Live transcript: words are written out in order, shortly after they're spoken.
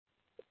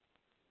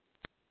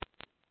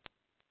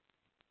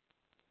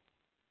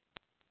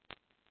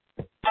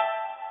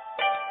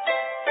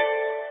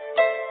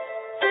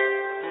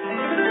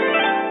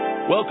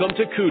Welcome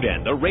to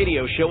KUDEN, the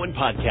radio show and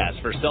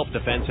podcast for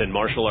self-defense and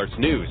martial arts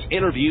news,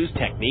 interviews,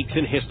 techniques,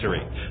 and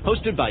history.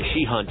 Hosted by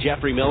Shihan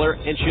Jeffrey Miller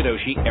and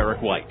Shidoshi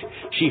Eric White.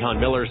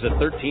 Shihan Miller is a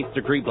 13th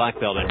degree black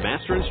belt and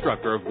master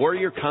instructor of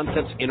Warrior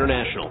Concepts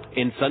International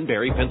in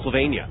Sunbury,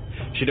 Pennsylvania.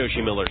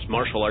 Shidoshi Miller's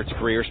martial arts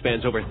career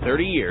spans over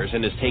 30 years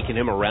and has taken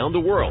him around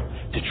the world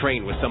to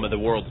train with some of the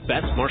world's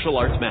best martial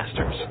arts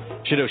masters.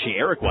 Shidoshi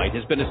Eric White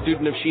has been a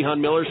student of Shihan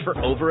Miller's for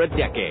over a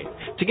decade.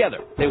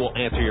 Together, they will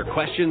answer your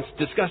questions,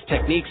 discuss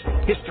techniques,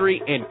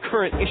 history, and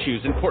current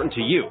issues important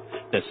to you,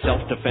 the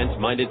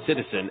self-defense-minded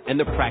citizen and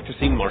the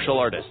practicing martial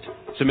artist.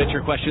 Submit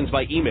your questions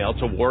by email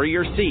to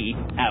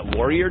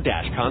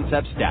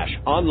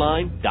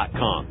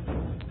warrior-concepts-online.com.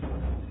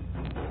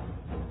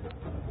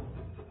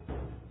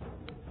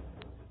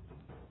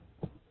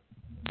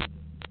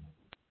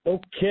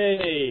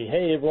 Okay,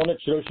 hey everyone,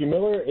 it's Shidoshi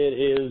Miller. It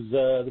is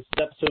this is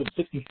episode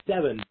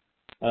 67.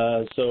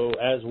 So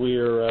as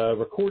we're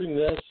recording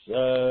this,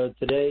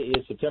 today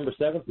is September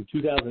 7th of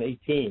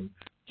 2018.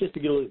 Just to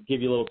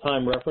give you a little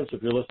time reference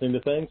if you're listening to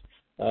things.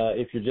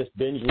 If you're just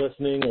binge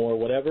listening or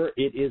whatever,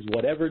 it is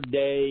whatever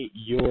day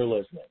you're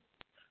listening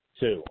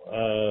to.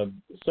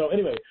 So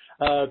anyway,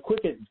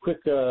 quick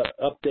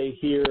update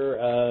here.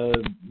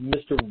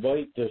 Mr.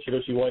 White,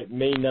 Shidoshi White,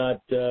 may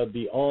not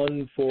be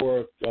on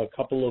for a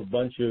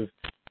bunch of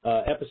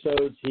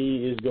episodes.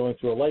 He is going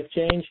through a life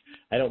change.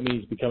 I don't mean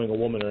he's becoming a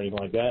woman or anything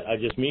like that. I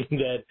just mean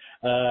that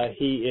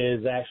he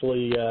is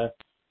actually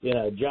in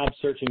a job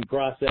searching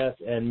process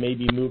and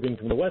maybe moving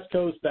from the West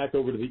Coast back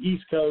over to the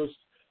East Coast.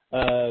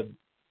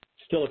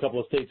 Still a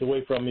couple of states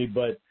away from me,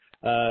 but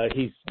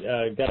he's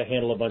got to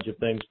handle a bunch of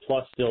things,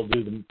 plus still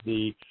do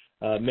the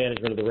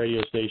management of the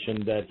radio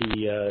station that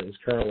he is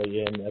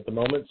currently in at the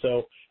moment.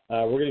 So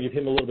we're going to give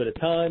him a little bit of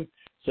time.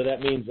 So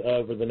that means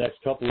over the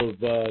next couple of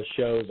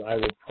shows, I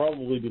will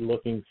probably be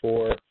looking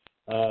for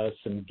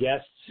some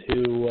guests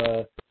who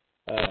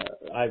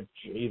I've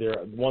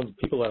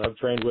people that I've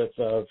trained with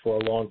for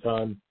a long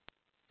time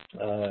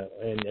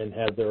and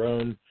have their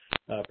own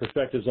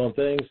perspectives on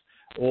things.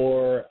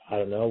 Or, I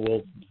don't know,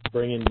 we'll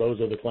bring in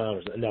Bozo the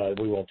Clown. No,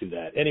 we won't do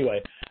that.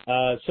 Anyway,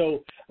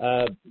 so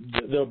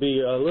there'll be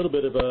a little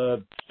bit of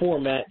a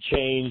format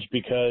change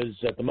because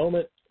at the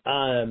moment,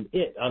 I'm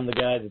the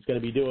guy that's going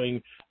to be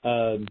doing,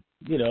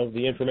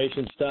 the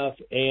information stuff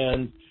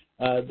and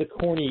the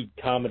corny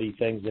comedy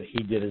things that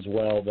he did as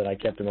well that I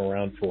kept him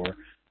around for.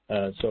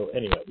 So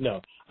anyway,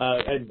 no.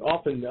 And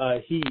often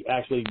he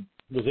actually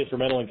was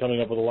instrumental in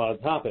coming up with a lot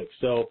of topics.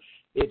 So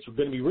it's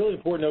going to be really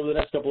important over the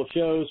next couple of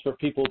shows for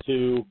people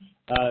to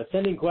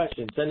send in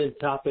questions, send in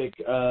topic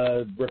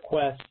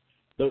requests,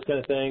 those kind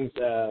of things.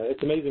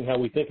 It's amazing how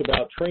we think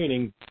about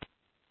training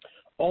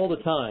all the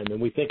time,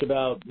 and we think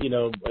about,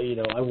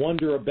 I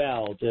wonder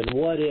about and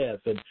what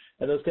if and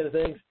those kind of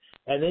things.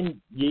 And then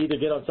you either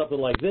get on something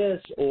like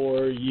this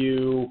or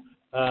you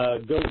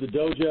go to the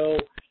dojo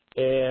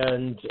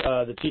and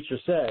the teacher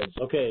says,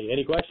 okay,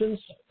 any questions,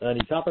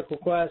 any topic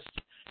requests,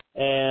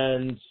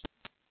 and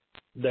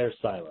there's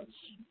silence.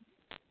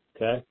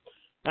 Okay?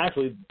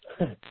 Actually,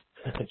 I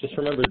just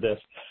remembered this.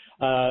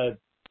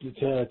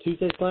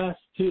 Tuesday's class?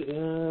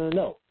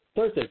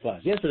 Thursday's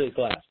class, yesterday's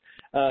class.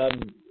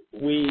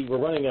 We were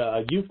running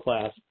a youth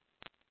class,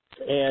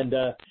 and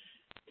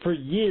for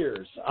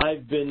years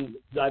I've been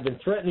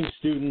threatening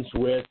students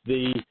with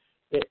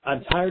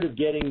I'm tired of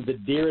getting the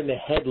deer in the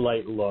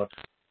headlight look,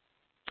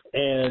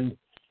 and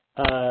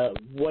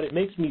what it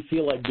makes me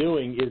feel like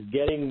doing is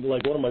getting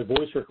like one of my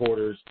voice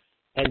recorders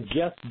and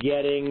just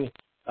getting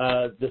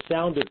the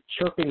sound of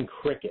chirping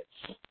crickets.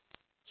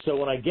 So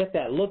when I get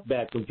that look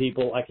back from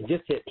people, I can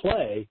just hit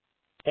play,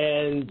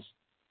 and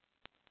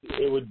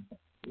it would,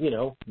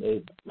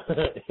 it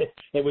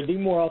would be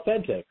more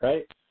authentic,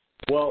 right?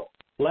 Well,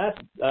 last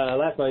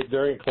night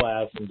during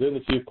class, I'm doing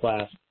this youth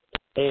class,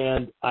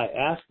 and I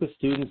asked the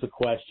students a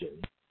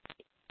question.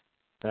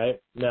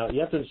 Right? Now, you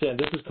have to understand,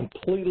 this is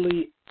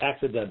completely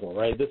accidental,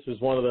 right? This was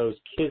one of those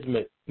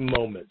kismet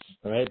moments,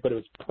 right? But it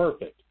was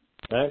perfect,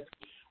 right?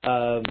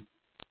 I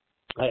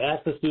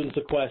asked the students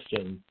a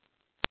question,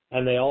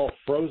 and they all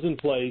froze in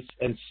place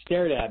and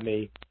stared at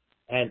me,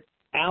 and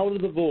out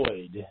of the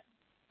void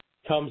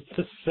comes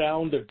the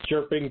sound of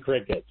chirping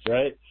crickets,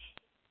 right?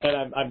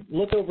 And I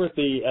look over at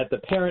the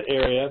parent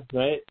area,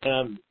 right?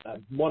 And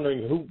I'm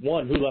wondering who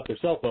left their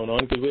cell phone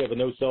on, because we have a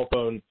no cell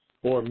phone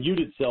or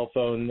muted cell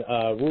phone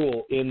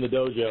rule in the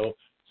dojo,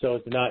 so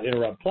as to not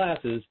interrupt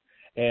classes.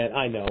 And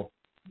I know,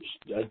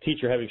 a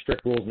teacher having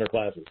strict rules in their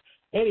classes.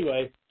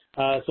 Anyway,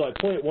 so I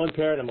point at one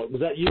parent, I'm like,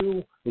 was that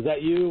you? Was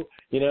that you?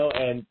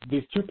 And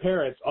these two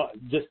parents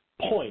just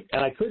point,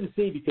 and I couldn't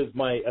see because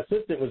my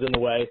assistant was in the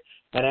way,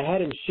 and I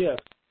had him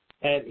shift,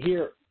 and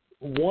here,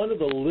 one of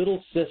the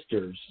little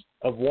sisters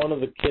of one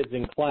of the kids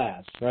in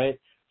class, right?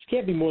 She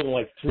can't be more than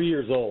like 3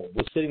 years old,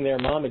 was sitting there.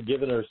 Mom had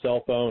given her a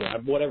cell phone, or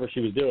whatever she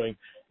was doing,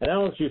 and I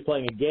don't know if she was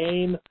playing a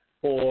game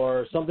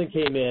or something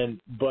came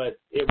in, but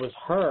it was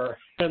her,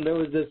 and there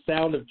was this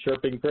sound of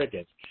chirping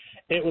crickets.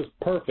 It was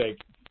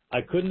perfect.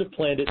 I couldn't have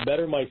planned it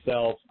better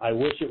myself. I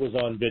wish it was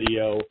on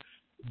video.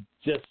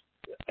 Just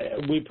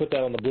we put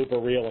that on the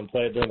blooper reel and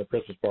play it during the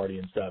Christmas party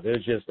and stuff. It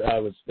was just,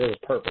 it was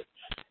perfect.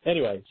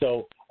 Anyway,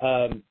 so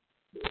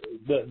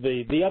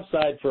the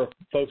upside for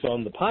folks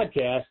on the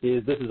podcast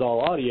is this is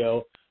all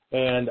audio,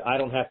 and I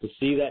don't have to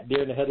see that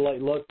deer in the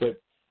headlight look,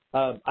 but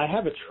I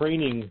have a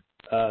training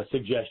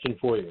suggestion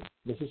for you.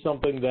 This is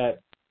something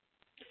that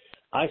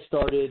I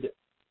started,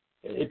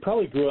 it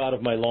probably grew out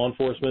of my law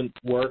enforcement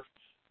work,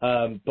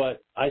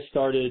 but I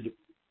started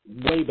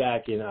way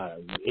back in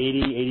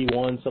 80,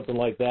 81, something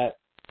like that.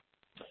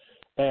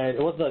 And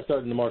it wasn't that I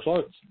started in the martial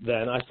arts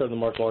then. I started in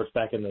the martial arts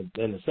back in the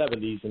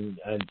 70s and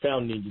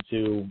found Ninja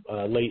 2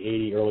 late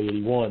 80, early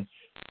 81.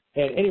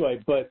 And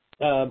anyway, but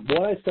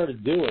what I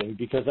started doing,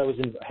 because I was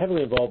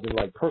heavily involved in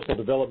like personal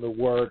development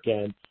work,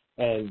 and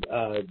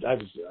I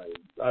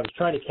was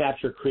trying to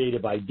capture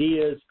creative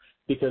ideas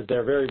because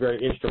they're very,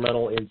 very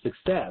instrumental in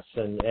success.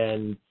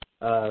 And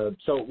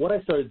so what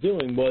I started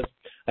doing was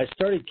I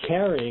started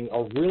carrying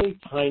a really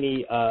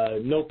tiny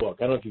notebook.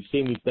 I don't know if you've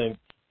seen these things,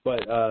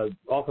 but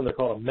often they're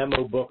called a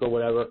memo book or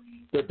whatever.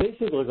 They're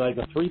basically like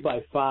a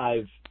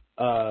 3x5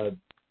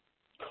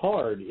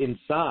 card in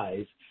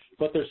size,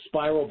 but they're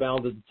spiral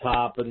bound at the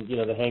top, and you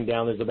know they hang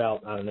down. There's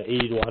about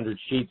 80 to 100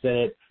 sheets in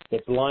it.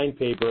 It's lined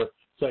paper,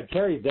 so I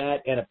carried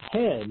that and a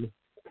pen,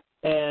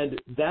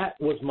 and that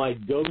was my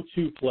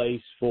go-to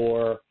place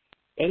for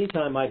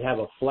anytime I'd have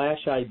a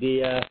flash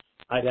idea,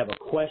 I'd have a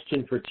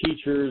question for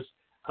teachers,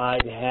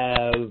 I'd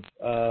have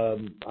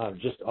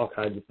just all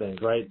kinds of things,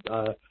 right?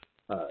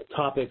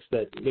 Topics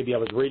that maybe I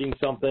was reading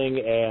something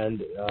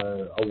and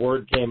a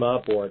word came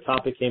up or a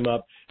topic came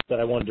up that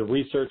I wanted to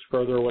research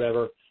further or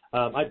whatever.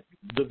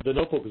 The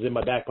notebook was in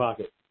my back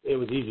pocket. It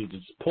was easy to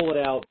just pull it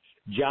out,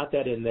 jot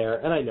that in there.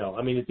 And I know,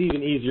 I mean, it's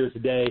even easier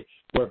today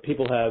where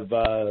people have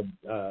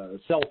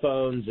cell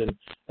phones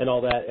and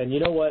all that. And you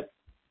know what?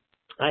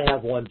 I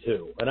have one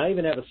too. And I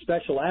even have a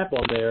special app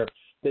on there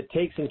that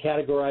takes and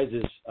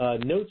categorizes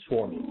notes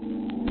for me.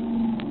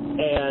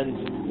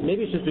 And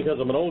maybe it's just because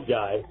I'm an old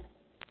guy,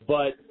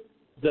 but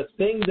the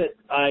thing that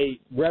I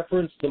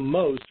reference the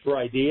most for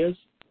ideas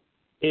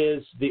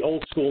is the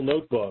old school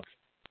notebook,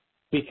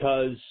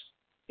 because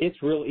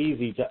it's real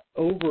easy to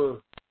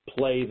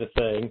overplay the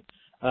thing,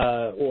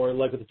 or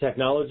like with the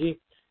technology,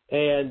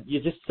 and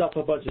you just stuff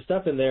a bunch of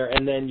stuff in there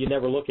and then you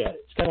never look at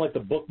it. It's kind of like the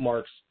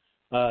bookmarks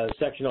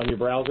section on your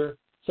browser.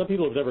 Some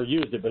people have never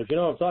used it, but if you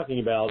know what I'm talking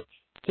about,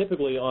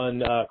 typically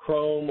on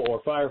Chrome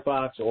or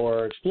Firefox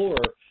or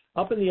Explorer,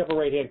 up in the upper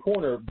right-hand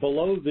corner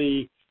below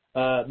the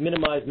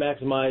minimize,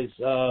 maximize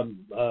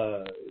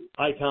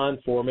icon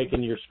for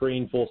making your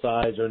screen full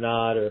size or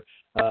not, or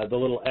the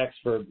little X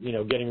for, you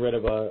know, getting rid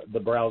of the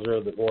browser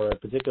or a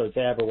particular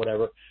tab or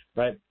whatever,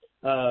 right?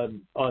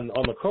 On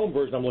the Chrome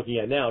version I'm looking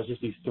at now, it's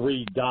just these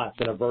 3 dots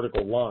in a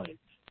vertical line.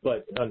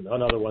 But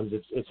on other ones,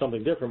 it's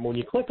something different. When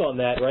you click on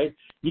that, right,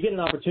 you get an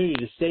opportunity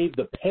to save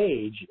the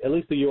page, at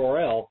least the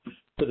URL,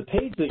 to the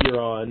page that you're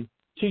on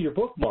to your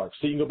bookmarks,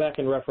 so you can go back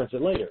and reference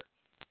it later.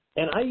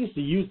 And I used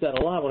to use that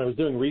a lot when I was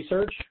doing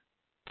research,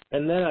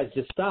 and then I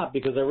just stopped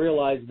because I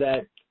realized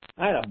that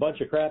I had a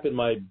bunch of crap in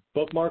my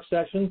bookmark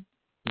section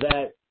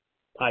that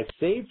I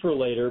saved for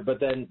later, but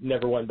then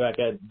never went back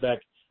and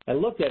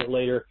looked at it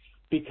later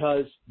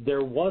because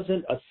there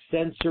wasn't a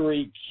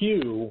sensory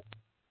cue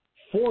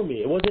for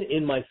me. It wasn't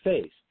in my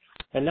face.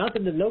 And not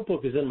that the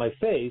notebook is in my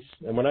face,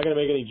 and we're not going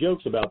to make any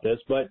jokes about this,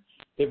 but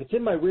if it's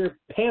in my rear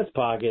pants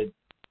pocket,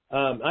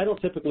 I don't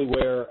typically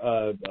wear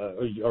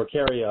or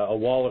carry a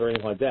wallet or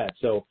anything like that.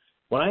 So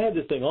when I had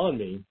this thing on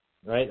me,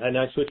 right, and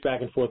I switch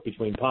back and forth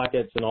between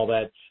pockets and all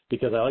that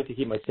because I like to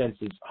keep my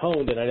senses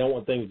honed, and I don't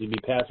want things to be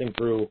passing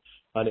through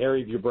an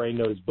area of your brain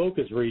known as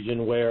Broca's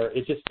region where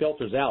it just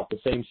filters out the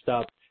same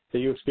stuff that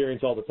you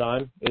experience all the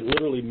time. It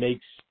literally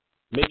makes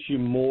you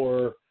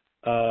more,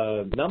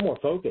 not more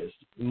focused,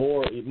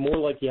 more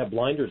like you have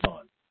blinders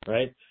on,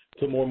 right,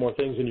 to more and more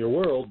things in your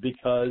world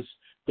because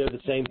they're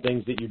the same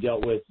things that you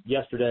dealt with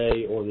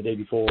yesterday or the day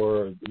before,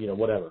 or, you know,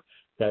 whatever.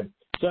 Okay.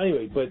 So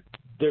anyway, but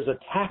there's a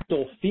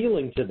tactile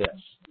feeling to this.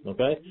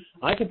 Okay.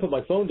 I can put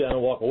my phone down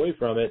and walk away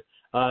from it.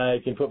 I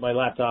can put my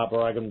laptop,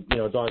 or I can, you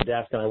know, it's on a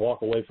desk and I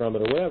walk away from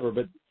it or whatever.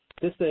 But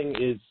this thing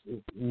is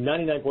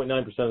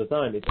 99.9% of the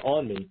time it's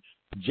on me,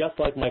 just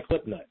like my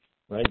clip knife,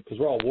 right? Because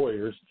we're all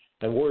warriors,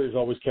 and warriors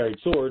always carried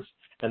swords,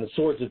 and the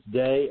swords of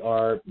today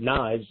are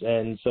knives,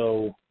 and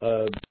so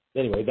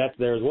anyway, that's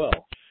there as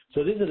well.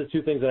 So these are the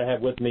two things that I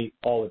have with me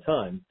all the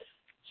time.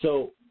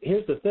 So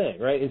here's the thing,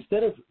 right?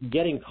 Instead of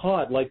getting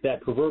caught like that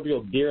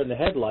proverbial deer in the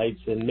headlights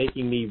and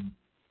making me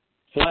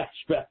flash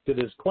back to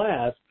this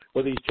class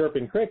with these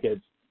chirping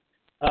crickets,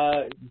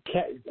 I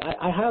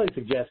highly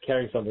suggest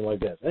carrying something like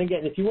this. And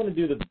again, if you want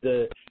to do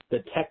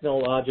the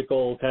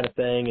technological kind of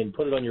thing and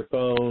put it on your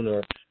phone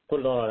or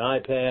put it on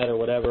an iPad or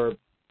whatever,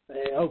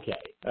 okay,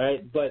 all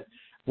right? But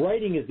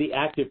writing is the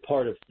active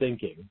part of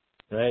thinking,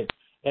 right?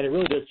 And it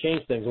really does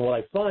change things. And what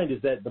I find is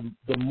that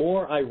the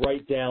more I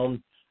write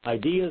down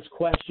ideas,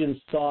 questions,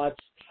 thoughts,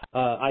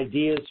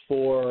 ideas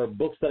for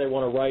books that I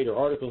want to write or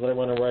articles that I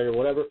want to write or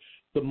whatever,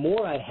 the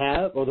more I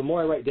have or the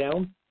more I write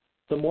down,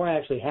 the more I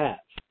actually have.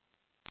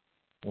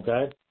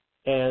 okay?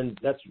 And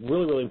that's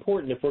really, really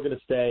important if we're going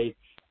to stay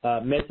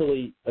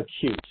mentally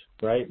acute,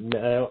 right?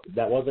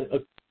 That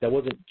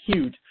wasn't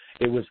cute.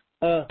 It was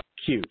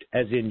acute,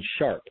 as in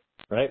sharp,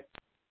 right?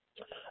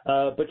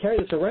 But carry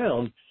this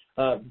around.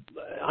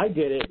 I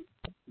did it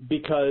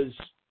because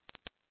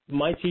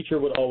my teacher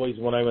would always,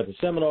 when I went to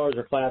seminars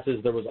or classes,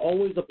 there was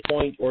always a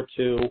point or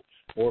two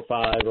or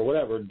five or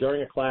whatever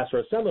during a class or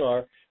a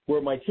seminar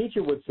where my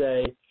teacher would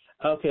say,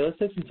 okay, let's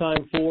take some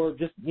time for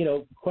just,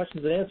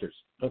 questions and answers.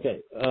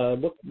 Okay,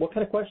 what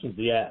kind of questions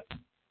do you have,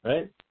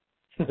 right?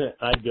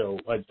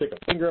 I'd stick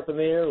a finger up in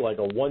the air, like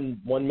a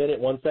 1 minute,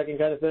 1 second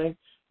kind of thing,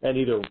 and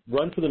either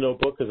run for the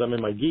notebook because I'm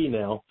in my gi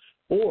now,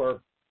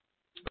 or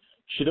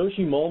Shidoshi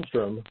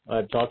Malmstrom,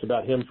 I've talked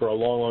about him for a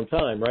long, long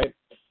time, right?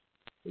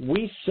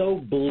 We so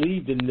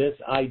believed in this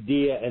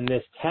idea and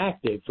this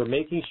tactic for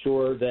making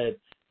sure that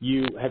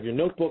you have your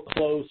notebook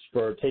close,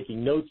 for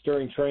taking notes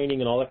during training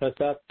and all that kind of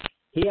stuff.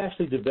 He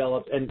actually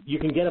developed, and you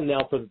can get them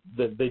now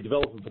they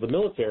developed them for the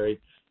military.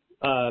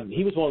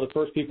 He was one of the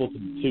first people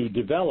to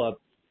develop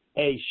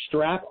a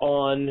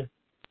strap-on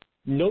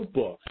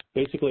notebook,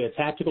 basically a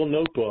tactical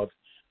notebook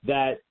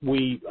that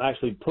we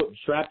actually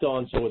strapped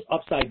on so it was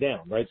upside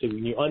down, right? So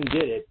when you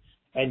undid it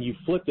and you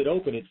flipped it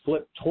open, it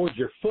flipped towards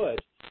your foot,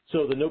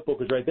 so the notebook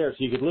was right there.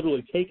 So you could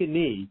literally take a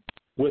knee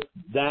with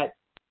that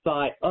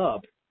thigh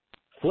up,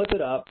 flip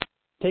it up,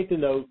 take the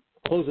note,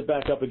 close it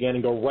back up again,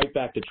 and go right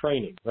back to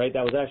training, right?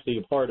 That was actually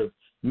a part of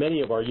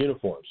many of our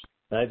uniforms.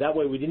 Right? That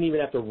way we didn't even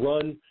have to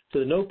run to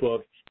the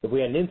notebook. If we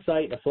had an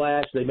insight, a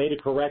flash, they made a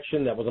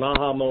correction, that was an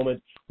aha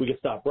moment, we could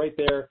stop right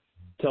there,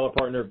 tell our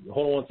partner,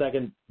 hold on 1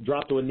 second,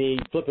 drop to a knee,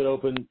 flip it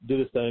open, do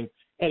this thing.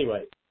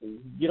 Anyway,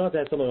 you don't have to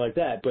have something like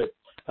that, but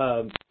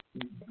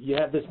you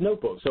have this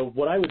notebook. So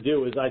what I would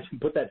do is I'd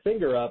put that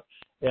finger up,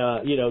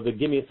 the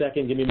give me a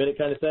second, give me a minute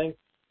kind of thing,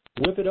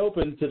 whip it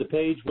open to the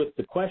page with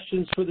the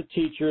questions for the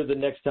teacher the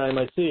next time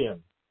I see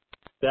him.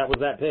 That was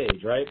that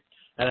page, right?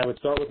 And I would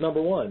start with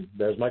number 1.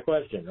 There's my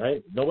question,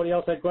 right? Nobody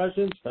else had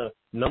questions?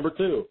 Number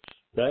 2,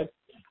 okay?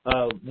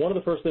 One of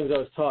the first things I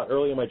was taught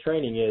early in my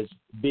training is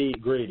be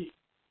greedy,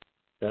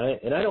 okay?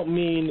 And I don't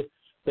mean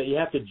that you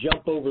have to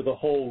jump over the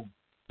whole,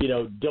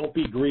 don't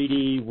be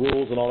greedy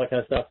rules and all that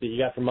kind of stuff that you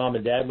got from mom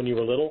and dad when you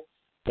were little,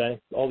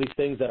 okay? All these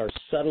things that are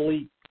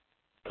subtly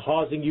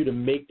causing you to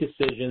make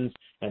decisions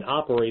and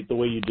operate the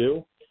way you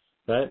do,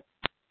 right?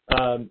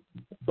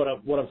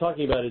 But what I'm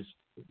talking about is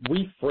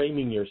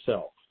reframing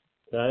yourself,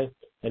 okay,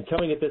 and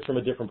coming at this from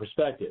a different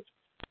perspective,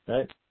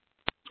 right?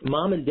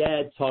 Mom and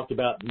dad talked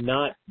about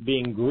not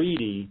being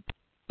greedy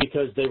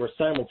because they were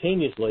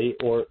simultaneously,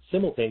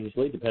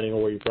 depending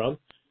on where you're from,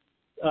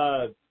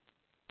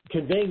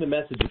 conveying the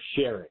message of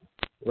sharing,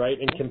 right,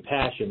 and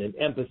compassion and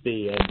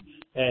empathy,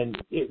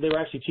 and they were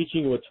actually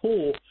teaching you a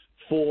tool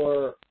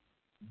for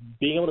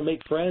being able to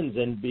make friends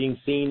and being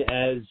seen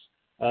as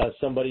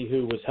somebody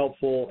who was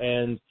helpful.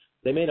 And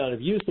they may not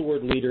have used the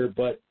word leader,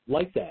 but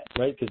like that,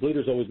 right? Because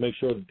leaders always make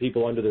sure that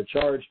people under their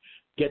charge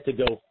get to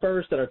go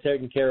first and are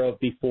taken care of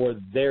before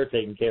they're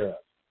taken care of.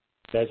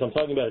 Okay, so I'm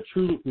talking about a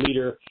true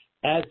leader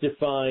as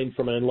defined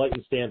from an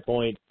enlightened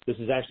standpoint. This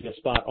is actually a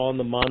spot on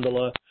the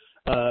mandala.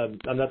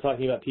 I'm not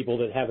talking about people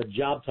that have a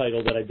job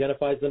title that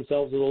identifies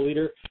themselves as a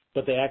leader,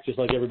 but they act just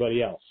like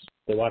everybody else.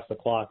 They watch the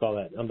clock, all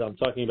that. I'm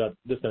talking about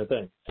this kind of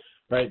thing,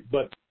 right?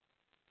 But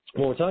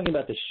when we're talking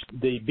about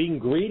the being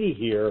greedy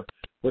here,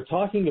 we're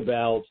talking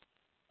about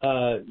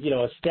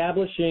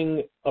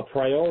establishing a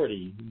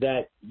priority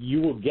that you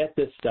will get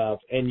this stuff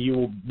and you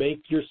will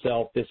make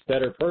yourself this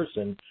better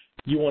person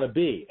you want to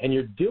be. And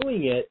you're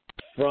doing it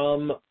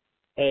from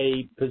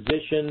a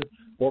position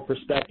or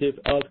perspective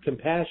of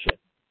compassion.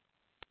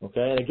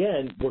 Okay, and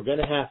again, we're going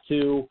to have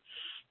to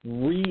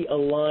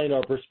realign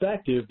our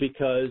perspective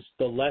because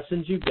the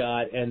lessons you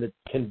got and the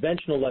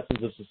conventional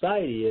lessons of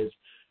society is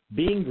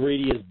being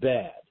greedy is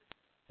bad,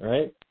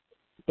 right?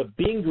 But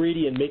being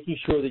greedy and making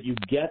sure that you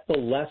get the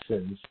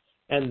lessons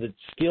and the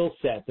skill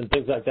sets and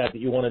things like that that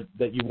you want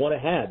to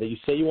have, that you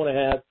say you want to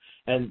have,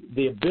 and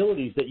the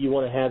abilities that you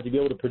want to have to be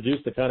able to produce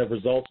the kind of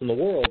results in the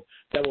world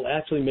that will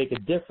actually make a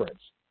difference.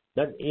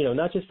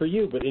 Not just for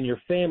you, but in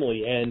your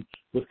family and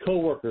with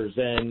coworkers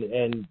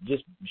and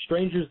just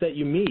strangers that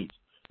you meet,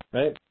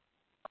 right?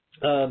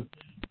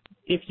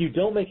 If you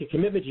don't make a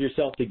commitment to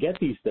yourself to get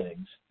these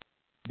things,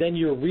 then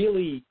you're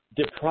really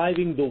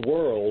depriving the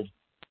world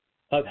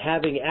of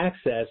having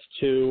access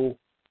to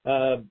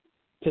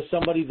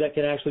somebody that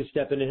can actually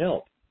step in and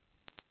help,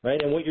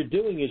 right? And what you're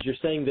doing is you're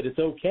saying that it's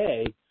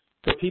okay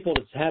for people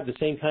to have the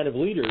same kind of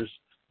leaders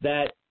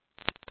that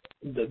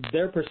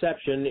their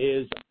perception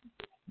is,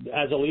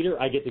 as a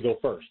leader, I get to go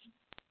first.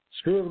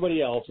 Screw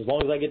everybody else. As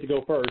long as I get to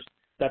go first,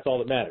 that's all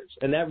that matters.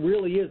 And that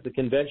really is the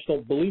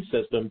conventional belief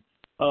system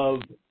of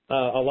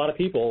a lot of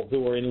people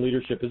who are in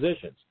leadership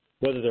positions,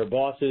 whether they're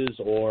bosses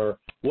or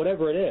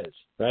whatever it is,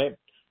 right?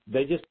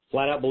 They just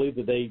flat out believe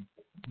that they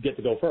get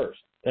to go first.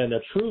 And a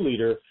true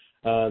leader,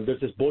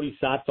 there's this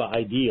bodhisattva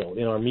ideal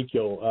in our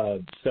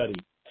Mikyo study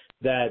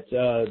that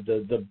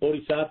the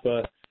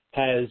bodhisattva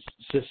has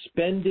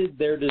suspended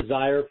their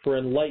desire for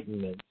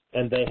enlightenment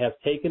and they have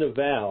taken a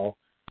vow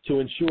to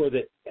ensure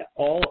that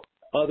all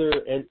other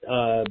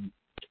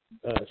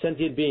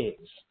sentient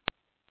beings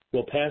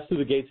will pass through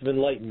the gates of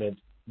enlightenment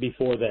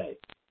before they.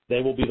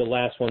 They will be the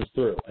last ones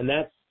through. And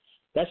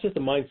that's just the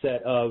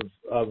mindset of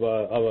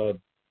a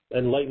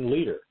enlightened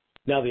leader.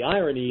 Now, the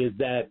irony is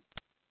that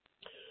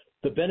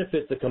the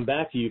benefits that come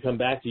back to you,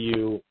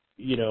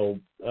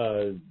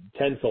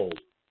 tenfold,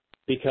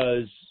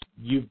 because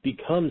you've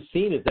become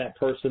seen as that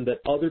person that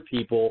other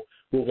people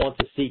will want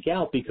to seek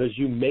out because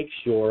you make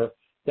sure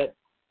that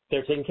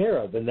they're taken care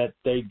of and that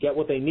they get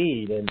what they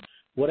need and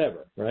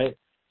whatever, right?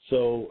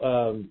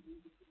 So,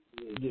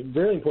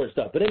 very important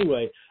stuff. But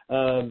anyway,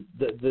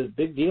 the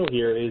big deal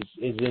here is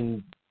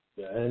in,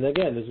 and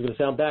again, this is going to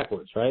sound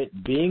backwards, right?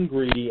 Being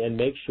greedy and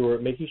making sure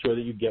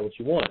that you get what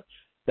you want.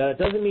 Now, it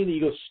doesn't mean that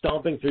you go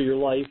stomping through your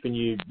life and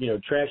you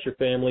trash your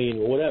family and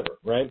whatever,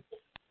 right?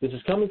 This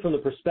is coming from the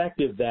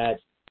perspective that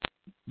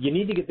you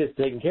need to get this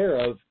taken care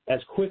of as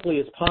quickly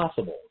as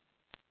possible.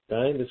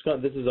 Okay?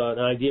 This is an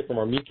idea from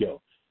Armikyo,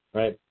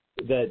 right?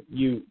 That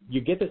you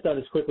get this done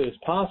as quickly as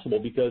possible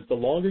because the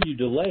longer you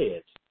delay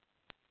it,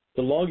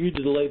 the longer you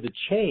delay the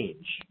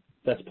change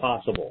that's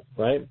possible,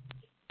 right?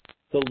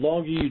 The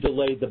longer you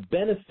delay the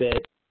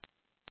benefit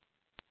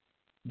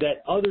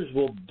that others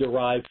will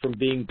derive from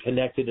being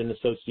connected and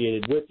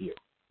associated with you.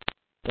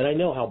 And I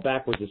know how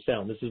backwards it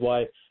sounds. This is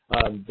why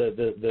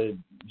the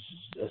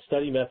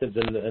study methods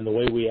and the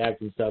way we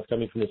act and stuff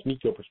coming from this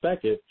Mikyo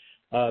perspective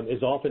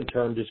is often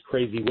termed as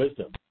crazy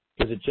wisdom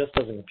because it just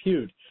doesn't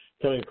compute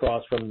coming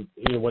across from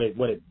when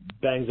it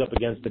bangs up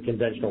against the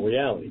conventional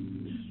reality,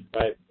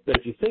 right? But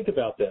if you think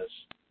about this,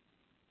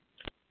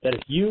 that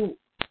if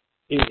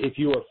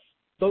you are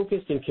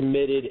focused and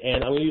committed,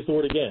 and I'm going to use the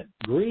word again,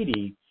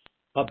 greedy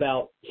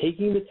about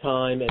taking the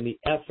time and the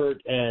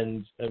effort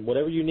and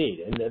whatever you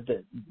need, and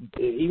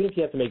even if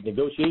you have to make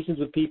negotiations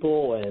with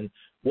people and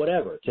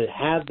whatever, to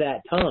have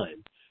that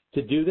time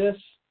to do this,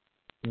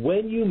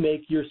 when you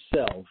make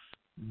yourself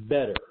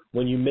better,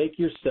 when you make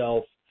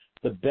yourself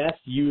the best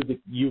you that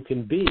you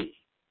can be.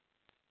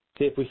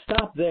 See, if we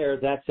stop there,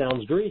 that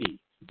sounds greedy.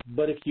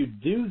 But if you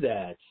do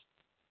that,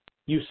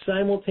 you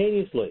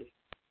simultaneously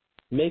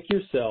make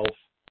yourself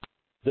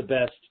the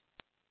best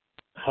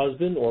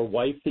husband or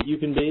wife that you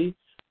can be,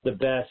 the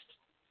best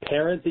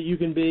parent that you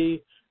can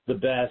be, the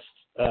best,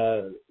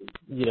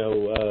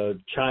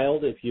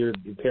 child if your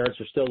parents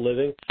are still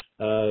living.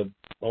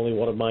 Only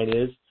one of mine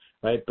is,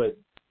 right? But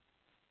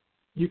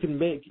you can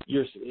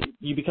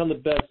you become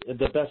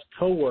the best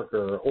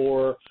coworker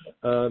or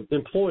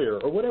employer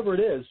or whatever it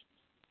is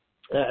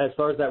as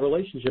far as that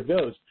relationship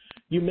goes.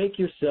 You make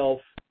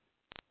yourself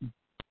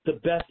the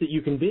best that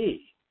you can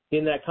be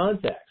in that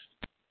context,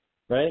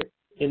 right?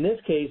 In this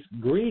case,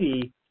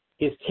 greedy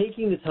is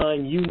taking the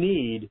time you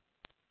need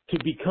to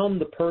become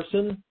the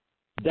person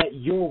that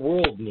your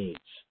world needs.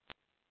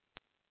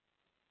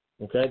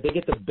 Okay? They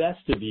get the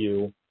best of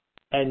you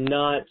and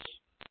not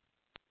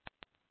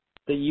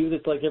the you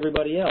that's like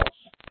everybody else.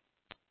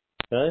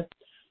 Okay?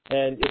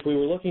 And if we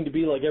were looking to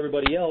be like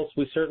everybody else,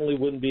 we certainly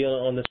wouldn't be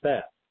on this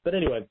path. But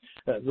anyway,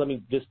 let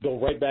me just go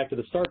right back to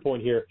the start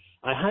point here.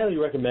 I highly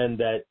recommend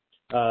that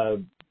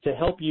to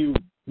help you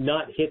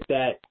not hit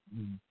that,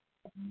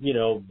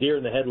 deer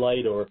in the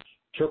headlight or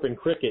chirping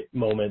cricket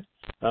moment,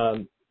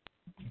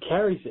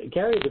 carry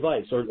a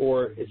device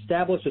or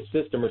establish a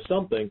system or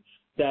something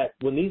that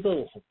when these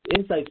little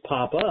insights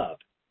pop up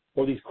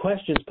or these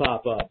questions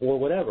pop up or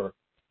whatever,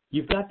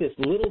 you've got this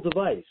little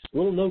device,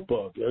 little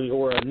notebook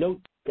or a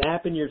note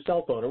app in your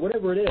cell phone or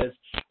whatever it is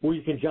where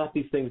you can jot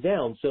these things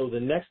down. So the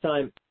next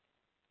time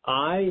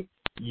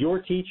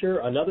your teacher,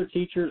 another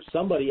teacher,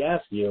 somebody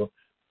asks you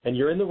and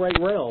you're in the right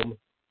realm,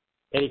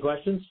 any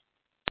questions?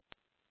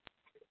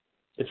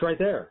 It's right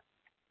there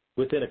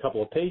within a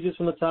couple of pages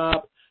from the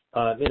top,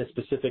 in a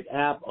specific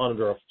app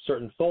under a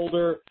certain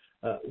folder,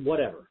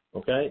 whatever,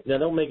 okay? Now,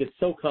 don't make it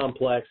so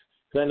complex,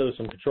 because I know there's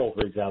some control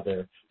freaks out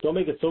there. Don't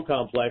make it so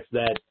complex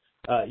that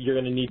you're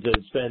going to need to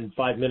spend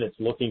 5 minutes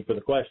looking for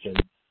the question,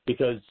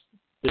 because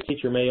the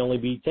teacher may only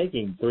be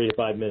taking 3 to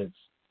 5 minutes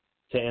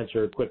to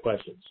answer quick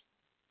questions,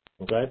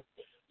 okay?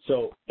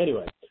 So,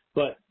 anyway,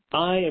 but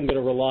I am going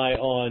to rely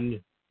on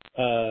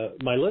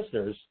my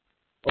listeners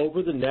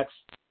over the next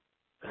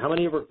how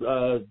many ever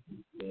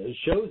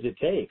shows it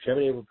takes, how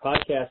many ever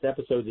podcast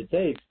episodes it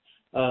takes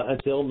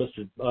until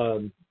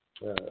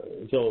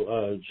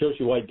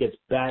Shoshi White gets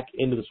back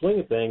into the swing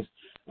of things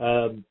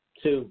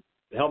to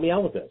help me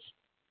out with this.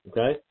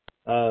 Okay.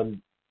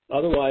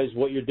 Otherwise,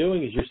 what you're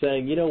doing is you're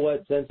saying, you know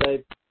what,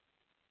 Sensei,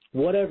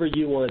 whatever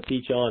you want to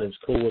teach on is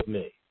cool with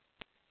me.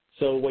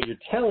 So what you're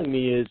telling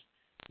me is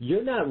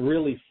you're not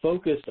really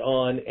focused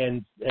on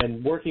and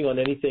working on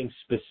anything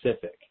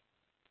specific.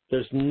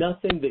 There's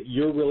nothing that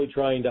you're really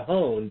trying to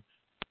hone,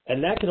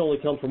 and that can only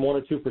come from one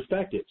or two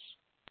perspectives.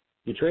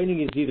 Your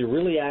training is either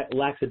really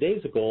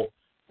lackadaisical,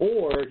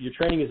 or your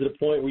training is at a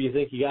point where you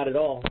think you got it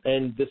all,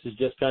 and this is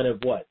just kind of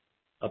what?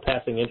 A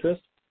passing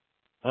interest?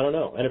 I don't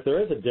know. And if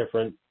there is a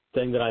different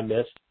thing that I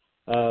missed,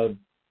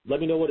 let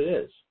me know what it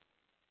is.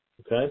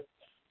 Okay?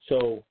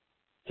 So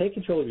take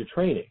control of your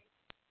training.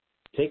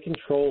 Take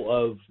control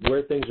of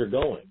where things are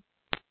going.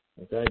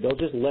 Okay? Don't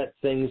just let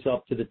things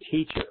up to the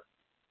teacher.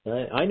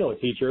 Right? I know a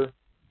teacher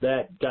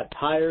that got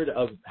tired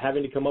of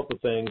having to come up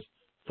with things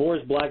for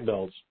his black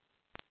belts.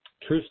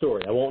 True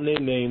story. I won't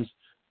name names,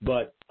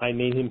 but I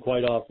name him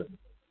quite often.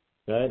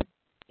 Right?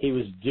 He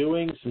was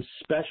doing some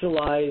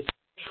specialized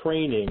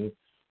training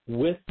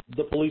with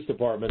the police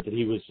department that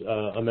he was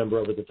a member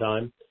of at the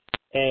time,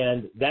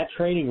 and that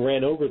training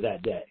ran over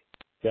that day.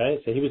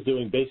 Okay, so he was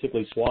doing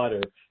basically SWAT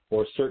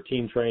or CERT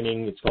team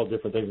training. It's called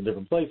different things in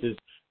different places,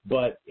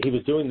 but he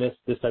was doing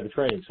this type of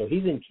training. So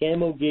he's in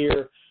camo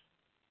gear,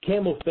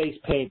 camo face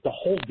paint, the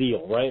whole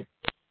deal, right?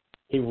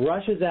 He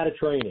rushes out of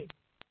training,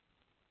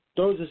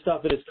 throws his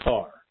stuff in his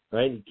car,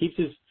 right? He keeps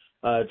his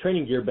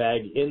training gear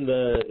bag in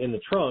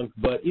the trunk,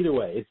 but either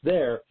way, it's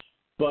there.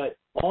 But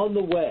on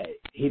the way,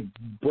 he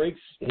breaks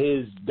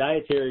his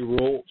dietary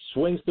rule,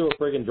 swings through a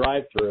friggin'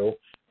 drive-through,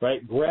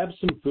 right? Grabs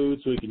some food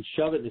so he can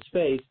shove it in his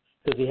face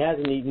because he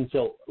hasn't eaten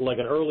until like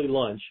an early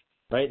lunch,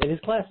 right? And his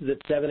class is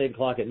at 7, 8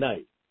 o'clock at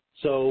night.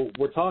 So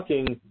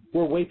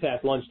we're way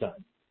past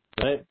lunchtime,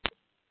 right?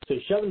 So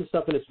he's shoving the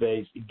stuff in his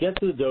face. He gets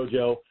to the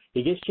dojo.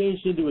 He gets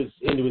changed into his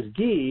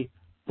gi,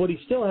 but he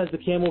still has the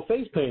camo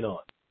face paint on,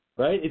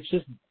 right? It's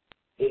just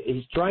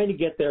he's trying to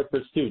get there for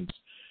students.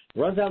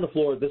 Runs out on the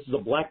floor. This is a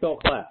black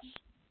belt class.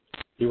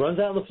 He runs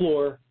out on the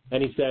floor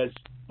and he says,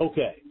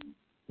 "Okay,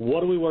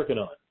 what are we working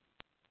on?"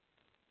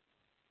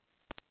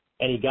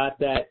 And he got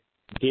that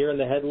deer in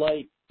the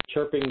headlight,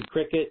 chirping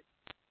cricket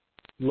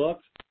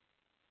look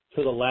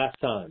for the last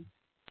time.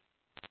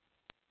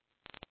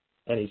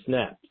 And he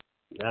snapped.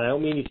 And I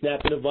don't mean he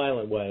snapped in a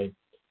violent way.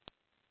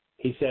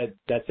 He said,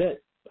 "That's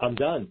it. I'm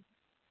done."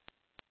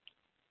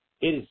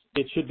 It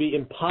should be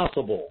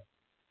impossible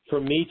for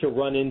me to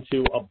run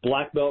into a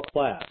black belt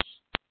class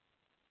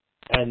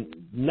and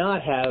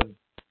not have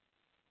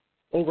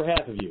over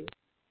half of you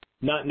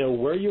not know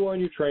where you are in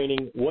your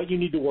training, what you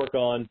need to work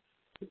on,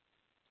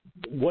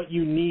 what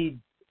you need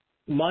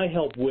my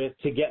help with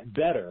to get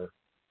better,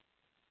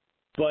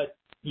 but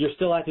you're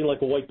still acting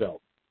like a white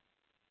belt.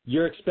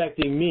 You're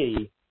expecting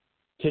me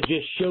to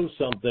just show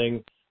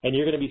something and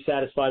you're going to be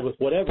satisfied with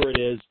whatever it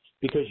is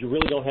because you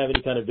really don't have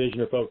any kind of vision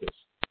or focus.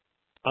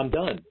 I'm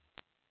done.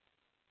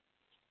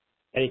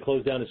 And he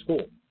closed down his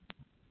school.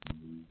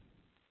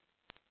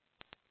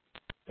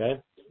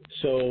 Okay?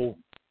 So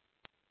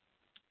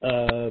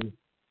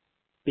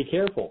be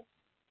careful.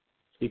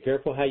 Be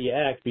careful how you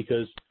act,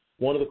 because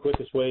one of the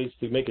quickest ways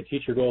to make a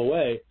teacher go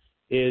away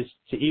is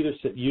to either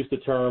use the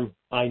term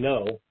 "I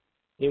know,"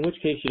 in which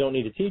case you don't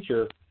need a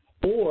teacher,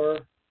 or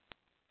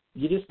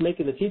you're just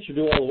making the teacher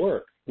do all the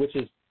work, which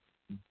is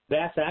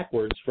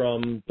backwards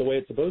from the way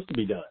it's supposed to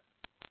be done.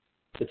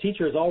 The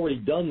teacher has already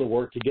done the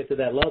work to get to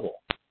that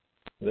level.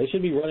 They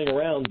should be running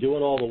around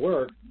doing all the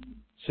work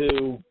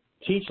to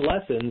teach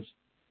lessons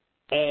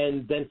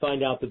and then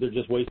find out that they're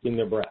just wasting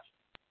their breath.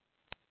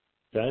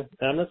 Okay?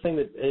 And I'm not saying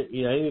that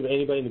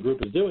anybody in the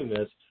group is doing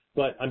this,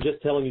 but I'm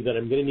just telling you that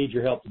I'm going to need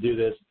your help to do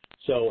this.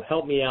 So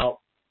help me out,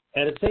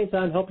 and at the same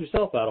time, help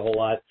yourself out a whole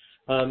lot,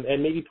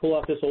 and maybe pull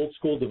out this old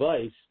school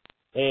device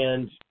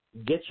and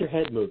get your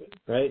head moving,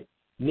 right?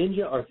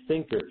 Ninja are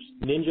thinkers.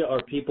 Ninja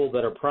are people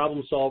that are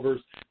problem solvers.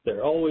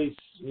 They're always,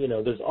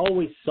 there's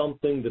always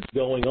something that's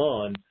going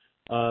on.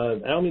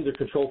 I don't mean they're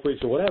control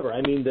freaks or whatever.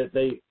 I mean that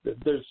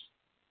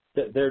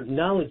they're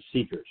knowledge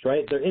seekers,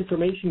 right? They're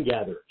information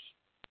gatherers,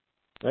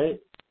 right?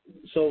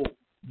 So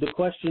the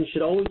question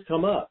should always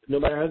come up, no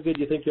matter how good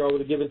you think you are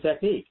with a given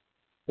technique.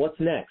 What's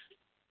next?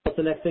 What's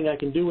the next thing I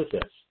can do with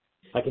this?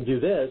 I can do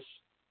this.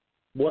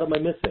 What am I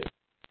missing?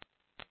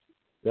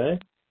 Okay?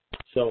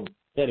 So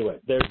anyway,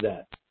 there's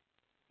that.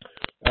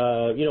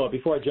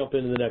 Before I jump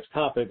into the next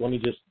topic, let me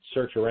just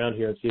search around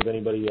here and see if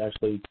anybody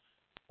actually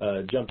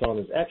jumped on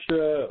as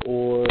extra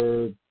or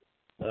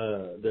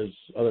there's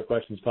other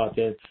questions popped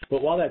in.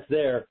 But while that's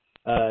there,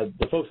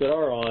 the folks that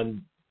are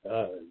on,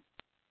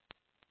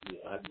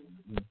 I'm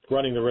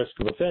running the risk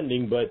of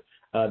offending, but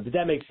did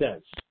that make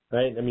sense,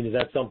 right? I mean, is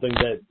that something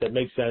that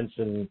makes sense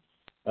and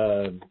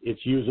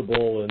it's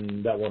usable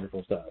and that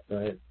wonderful stuff,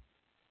 right?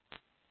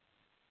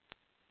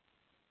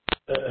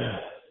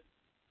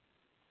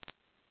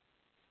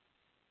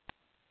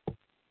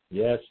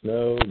 Yes,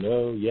 no,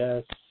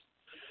 yes.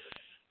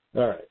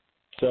 All right.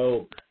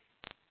 So,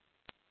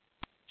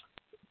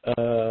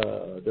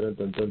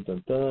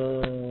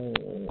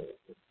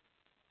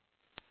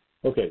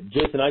 Okay,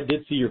 Jason, I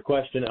did see your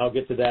question. I'll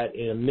get to that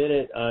in a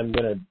minute. I'm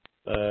going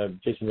to,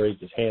 Jason raised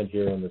his hand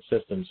here on the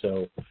system,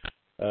 so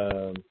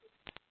I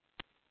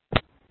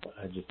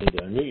just need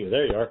to unmute you.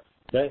 There you are.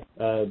 Okay.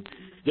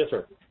 Yes,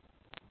 sir.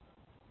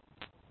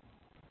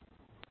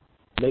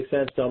 Make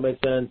sense, don't make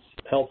sense,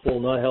 helpful,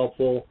 not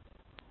helpful.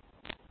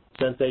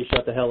 Sensei,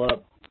 shut the hell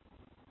up.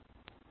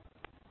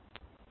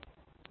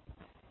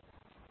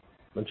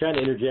 I'm trying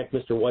to interject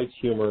Mr. White's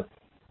humor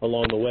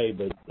along the way,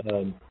 but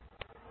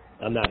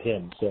I'm not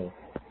him, so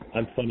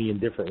I'm funny in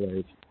different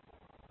ways.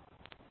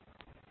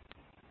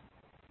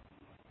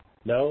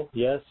 No?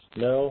 Yes?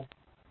 No?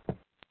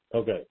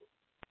 Okay.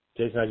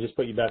 Jason, I just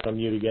put you back on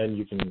mute again.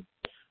 You can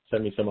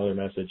send me some other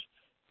message.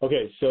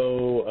 Okay,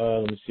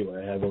 so let me see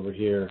what I have over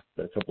here.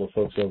 Got a couple of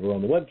folks over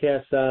on the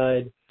webcast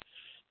side.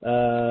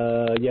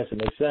 Yes, it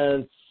makes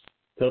sense.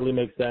 Totally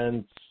makes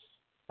sense.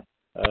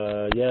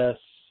 Yes.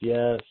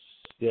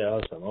 Yeah,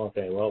 awesome.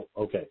 Okay, well,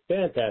 okay.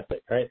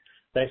 Fantastic. All right.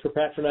 Thanks for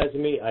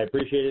patronizing me. I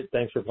appreciate it.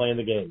 Thanks for playing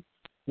the game.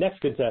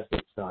 Next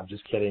contestant. No, I'm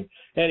just kidding.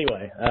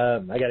 Anyway,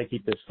 I got to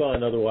keep this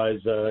fun. Otherwise,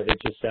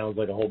 it just sounds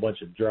like a whole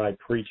bunch of dry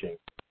preaching,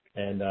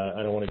 and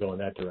I don't want to go in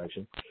that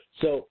direction.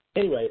 So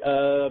anyway,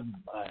 I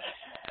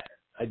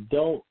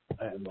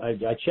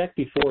checked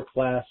before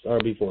I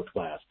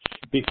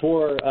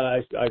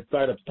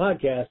fired up the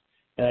podcast,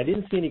 and I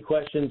didn't see any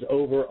questions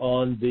over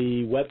on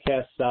the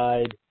webcast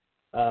side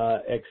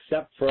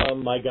except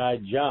from my guy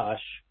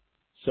Josh.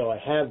 So I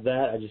have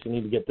that. I just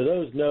need to get to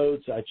those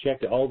notes. I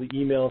checked all the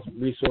emails,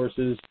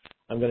 resources.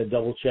 I'm going to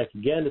double check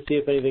again to see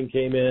if anything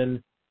came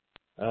in.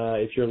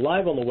 If you're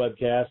live on the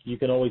webcast, you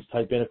can always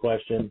type in a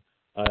question.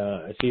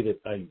 I see that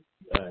I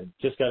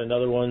just got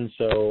another one,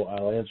 so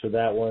I'll answer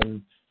that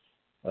one.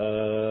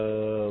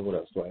 What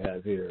else do I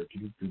have here?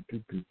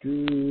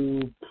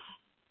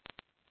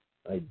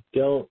 I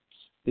don't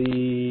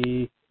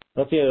see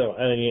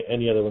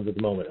any other ones at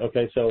the moment.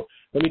 Okay, so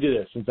let me do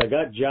this. Since I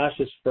got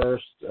Josh's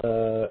first,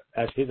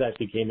 his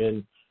actually came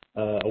in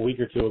a week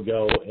or two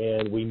ago,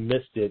 and we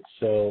missed it,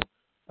 so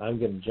I'm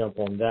going to jump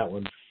on that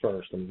one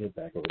first. Let me get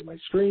back over to my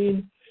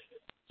screen.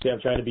 See,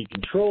 I'm trying to be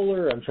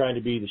controller. I'm trying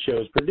to be the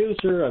show's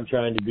producer. I'm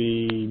trying to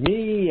be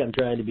me. I'm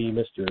trying to be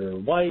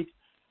Mr. White.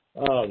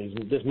 Oh,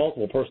 this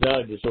multiple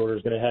personality disorder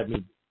is going to have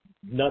me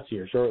nuts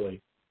here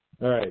shortly.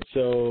 All right,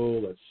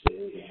 so let's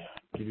see.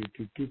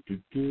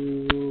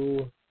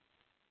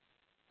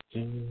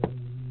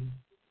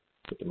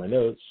 Get to my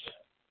notes.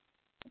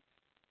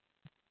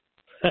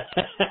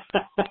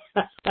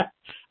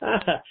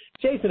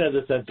 Jason has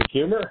a sense of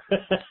humor.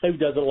 Who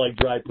doesn't like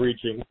dry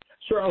preaching?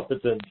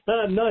 Charlatans.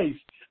 Nice.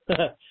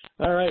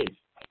 All right.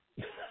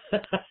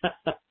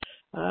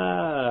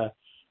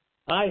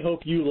 I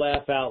hope you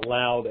laugh out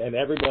loud and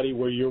everybody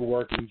where you're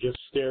working just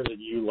stares at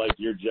you like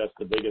you're just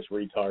the biggest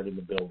retard in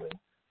the building.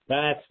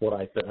 That's what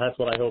I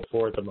hope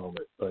for at the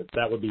moment. But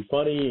that would be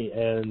funny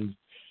and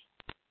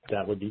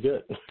that would be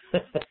good.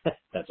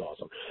 That's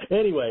awesome.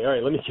 Anyway, all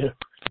right, let me get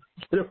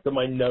over to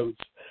my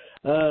notes.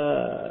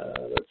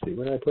 Let's see,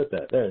 where did I put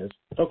that? There it is.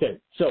 Okay,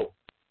 so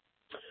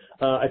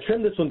I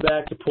trimmed this one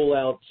back to pull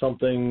out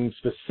something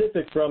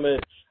specific from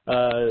it.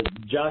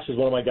 Josh is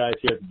one of my guys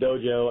here at the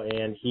dojo,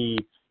 and he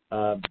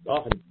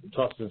often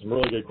tosses in some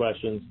really good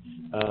questions.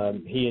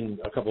 He and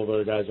a couple of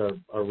other guys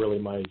are really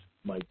my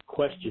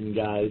question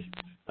guys,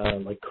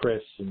 like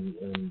Chris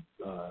and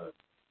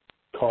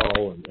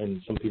Carl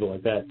and some people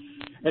like that.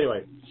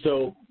 Anyway,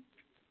 so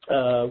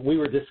we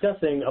were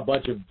discussing a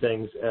bunch of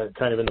things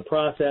kind of in the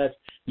process.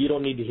 You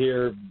don't need to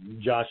hear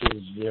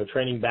Josh's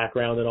training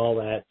background and all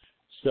that.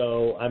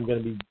 So I'm going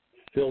to be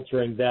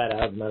filtering that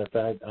out. As a matter of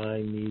fact, I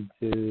need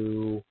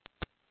to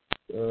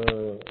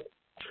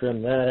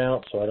trim that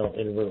out so I don't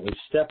inadvertently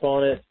step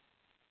on it.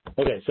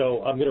 Okay,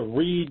 so I'm going to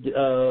read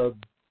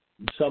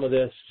some of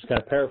this, just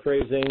kind of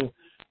paraphrasing.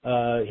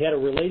 He had a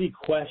related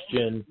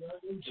question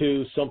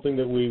to something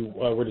that we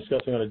were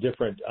discussing on a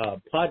different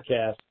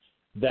podcast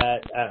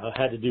that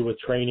had to do with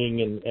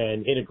training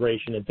and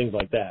integration and things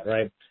like that,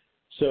 right?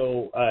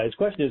 So his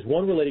question is,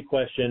 one related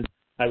question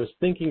I was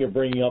thinking of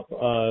bringing up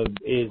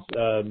is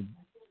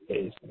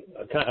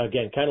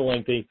again, kind of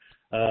lengthy.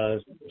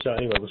 So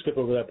anyway, we'll skip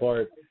over that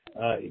part.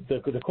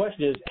 The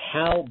question is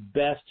how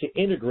best to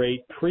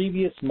integrate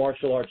previous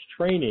martial arts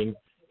training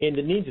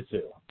into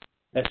ninjutsu,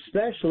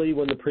 especially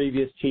when the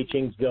previous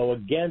teachings go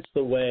against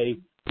the way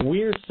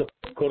we're,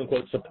 quote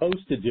unquote,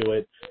 supposed to do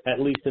it, at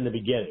least in the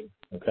beginning.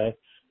 Okay,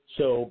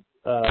 so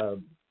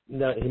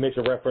now he makes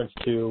a reference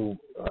to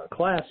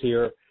class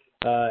here.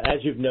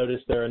 As you've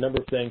noticed, there are a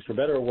number of things, for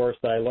better or worse,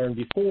 that I learned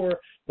before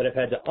that I've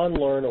had to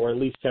unlearn or at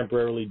least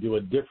temporarily do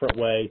a different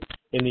way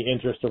in the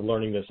interest of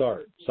learning this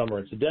art. Some are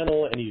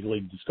incidental and easily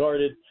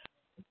discarded.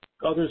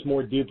 Others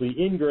more deeply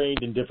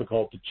ingrained and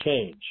difficult to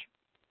change.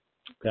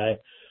 Okay?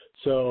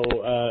 So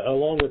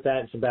along with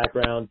that and some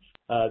background,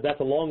 that's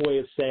a long way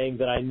of saying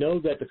that I know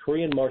that the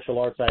Korean martial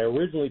arts I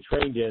originally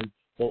trained in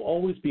will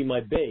always be my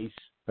base,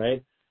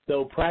 right?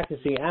 Though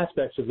practicing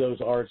aspects of those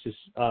arts is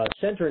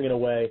centering in a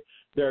way,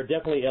 there are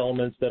definitely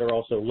elements that are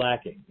also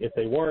lacking. If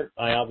they weren't,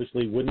 I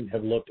obviously wouldn't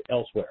have looked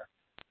elsewhere.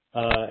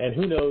 And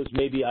who knows,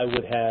 maybe I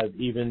would have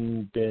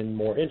even been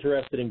more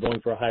interested in going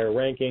for a higher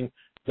ranking,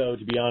 though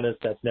to be honest,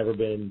 that's never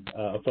been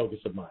a focus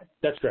of mine.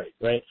 That's great,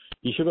 right?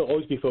 You should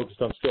always be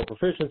focused on skill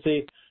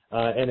proficiency,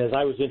 and as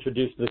I was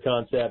introduced to the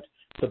concept,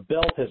 the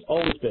belt has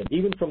always been,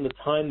 even from the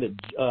time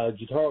that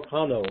Jitaro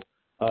Kano,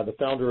 the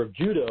founder of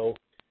Judo,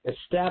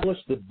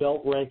 established the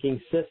belt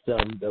ranking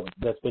system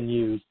that's been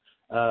used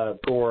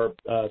for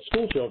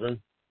school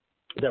children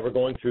that were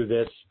going through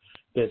this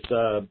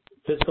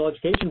physical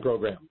education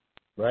program,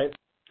 right,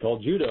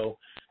 called Judo.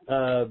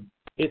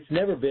 it's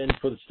never been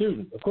for the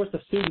student. Of course, the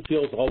student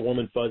feels all warm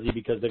and fuzzy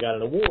because they got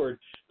an award,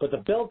 but the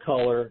belt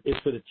color is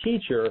for the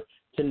teacher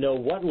to know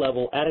what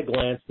level at a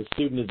glance the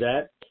student is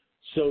at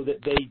so that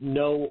they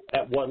know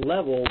at what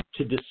level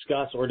to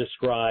discuss or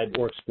describe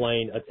or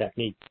explain a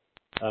technique,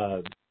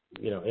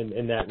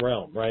 in that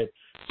realm, right?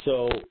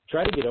 So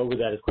try to get over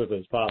that as quickly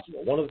as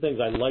possible. One of the things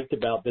I liked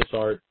about this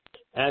art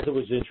as it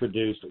was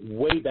introduced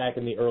way back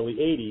in the early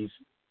 80s,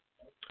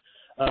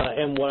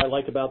 and what I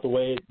liked about the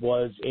way it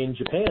was in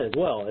Japan as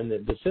well, and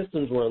the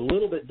systems were a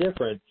little bit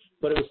different,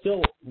 but it was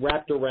still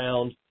wrapped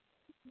around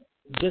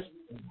just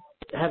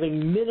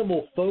having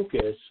minimal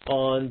focus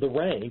on the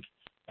rank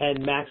and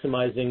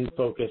maximizing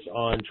focus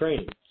on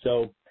training.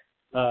 So,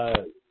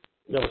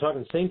 we're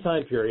talking the same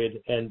time period,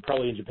 and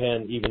probably in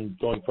Japan even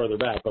going further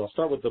back, but I'll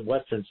start with the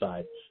Western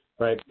side,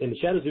 right? In the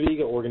Shadows of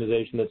Ego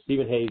organization that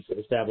Stephen Hayes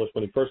established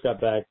when he first got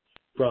back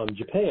from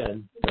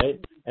Japan, right?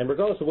 And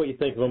regardless of what you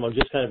think of him, I'm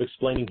just kind of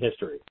explaining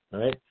history,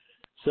 right?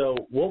 So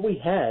what we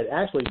had,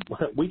 actually,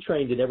 we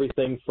trained in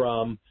everything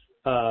from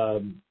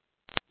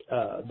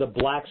the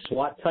black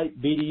SWAT type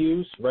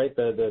BDUs, right?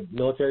 The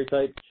military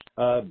type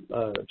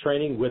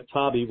training with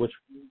Tabi, which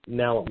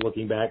now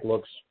looking back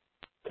looks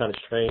kind of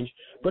strange.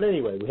 But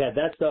anyway, we had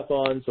that stuff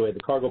on, so we had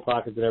the cargo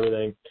pockets and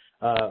everything.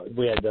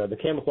 We had the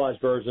camouflage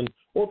version,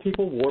 or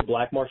people wore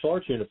black martial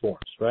arts uniforms,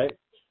 right?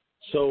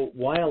 So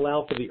why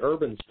allow for the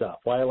urban stuff?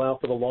 Why allow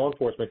for the law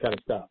enforcement kind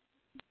of stuff?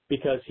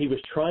 Because he was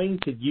trying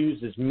to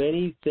use as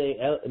many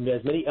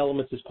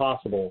elements as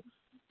possible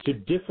to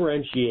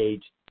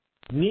differentiate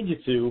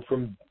ninjutsu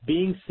from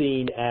being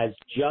seen as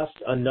just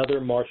another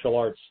martial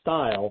arts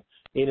style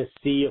in a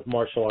sea of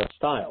martial arts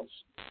styles.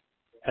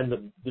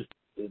 And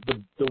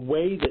the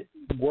way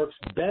that works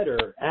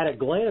better at a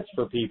glance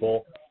for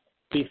people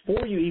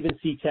before you even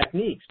see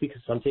techniques,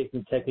 because some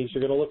techniques are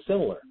going to look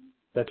similar,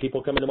 that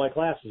people come into my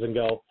classes and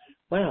go,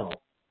 wow,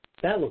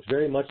 that looks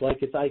very much like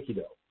it's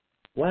Aikido.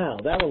 Wow,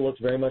 that one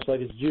looks very much like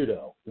it's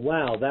Judo.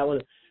 Wow, that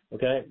one,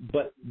 okay,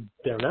 but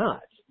they're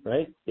not,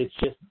 right? It's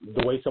just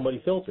the way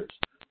somebody filters.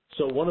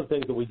 So one of the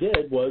things that we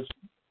did was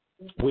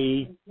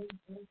we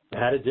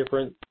had a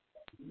different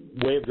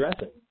way of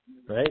dressing,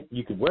 right?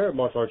 You could wear a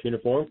martial arts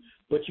uniform,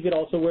 but you could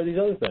also wear these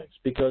other things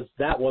because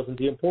that wasn't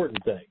the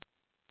important thing,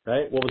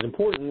 right? What was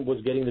important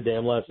was getting the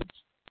damn lessons,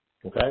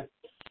 okay?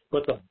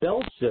 But the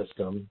belt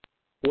system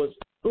was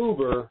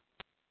uber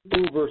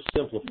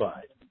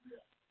simplified.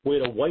 We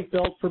had a white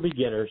belt for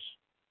beginners,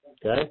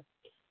 okay?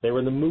 They were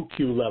in the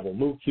MUQ level.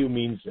 MUQ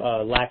means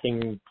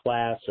lacking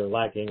class or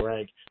lacking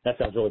rank. That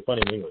sounds really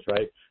funny in English,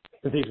 right?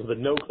 These are the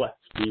no-class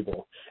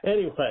people.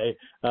 Anyway,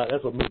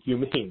 that's what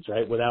MUQ means,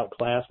 right? Without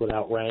class,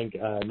 without rank,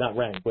 not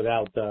rank,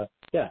 without,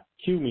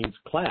 Q means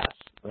class,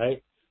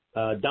 right?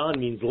 Dan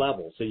means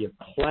level. So you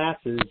have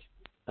classes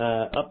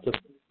up to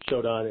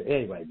Shodan.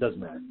 Anyway, it doesn't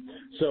matter.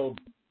 So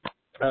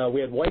we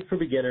had white for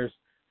beginners.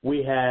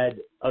 We had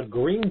a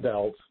green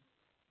belt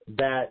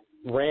that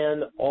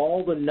ran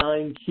all the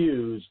 9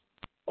 Qs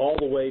all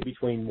the way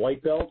between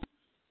white belt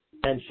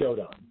and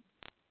Shodan.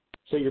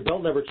 So your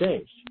belt never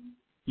changed.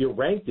 Your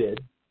rank did,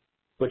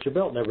 but your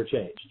belt never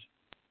changed.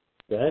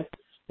 Okay?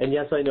 And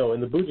yes, I know,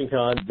 in the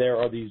Bujinkan, there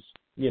are these,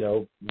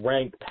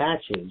 rank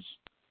patches.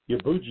 Your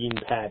Bujin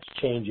patch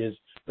changes,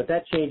 but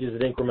that changes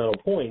at incremental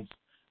points,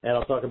 and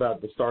I'll talk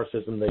about the star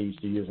system they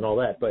used to use and all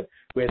that. But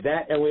we had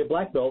that, and we had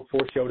black belt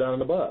for Shodan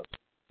and above.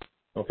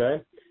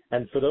 Okay?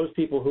 And for those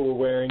people who were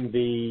wearing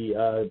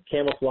the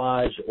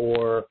camouflage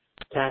or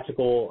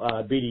tactical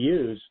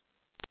BDUs,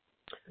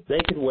 they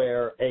could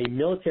wear a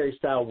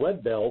military-style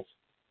web belt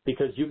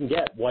because you can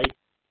get white,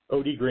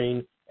 OD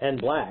green, and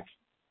black,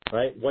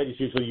 right? White is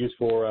usually used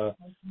for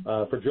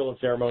drill and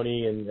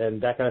ceremony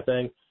and that kind of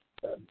thing.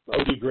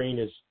 OD green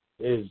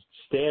is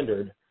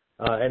standard,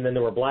 and then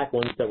there were black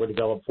ones that were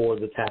developed for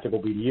the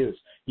tactical BDUs.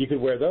 You could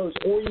wear those,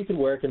 or you could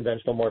wear a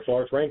conventional martial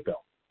arts rank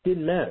belt.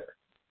 Didn't matter.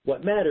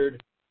 What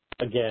mattered,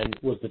 again,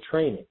 was the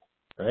training,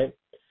 right?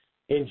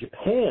 In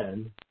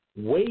Japan,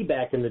 way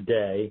back in the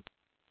day,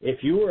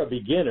 if you were a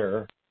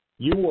beginner,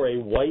 you wore a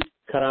white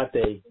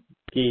karate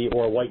gi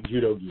or a white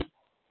judo gi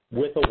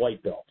with a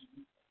white belt,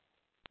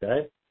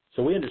 okay?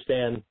 So we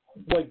understand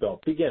white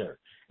belt, beginner.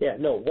 Yeah,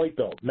 no, white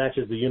belt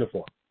matches the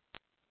uniform.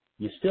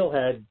 You still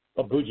had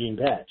a Bujin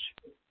patch,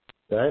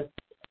 okay?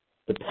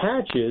 The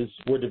patches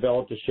were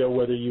developed to show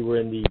whether you were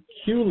in the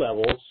Q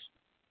levels,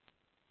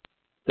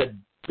 the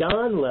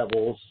Dan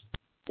levels,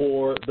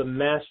 or the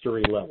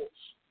mastery levels,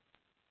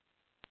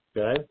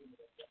 okay?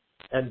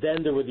 And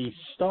then there were these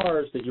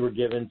stars that you were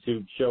given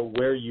to show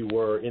where you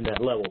were in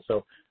that level.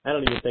 So I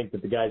don't even think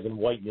that the guys in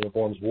white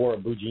uniforms wore a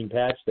Bujin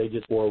patch. They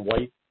just wore a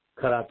white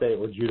karate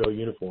or judo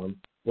uniform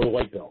with a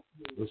white belt.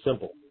 It was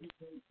simple.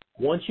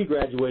 Once you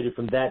graduated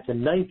from that to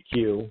 9th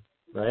Q,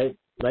 right,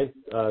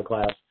 9th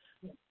class,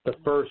 the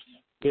first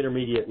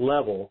intermediate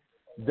level,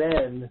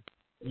 then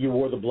you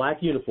wore the black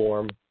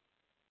uniform,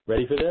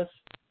 ready for this,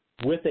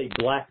 with a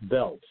black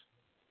belt.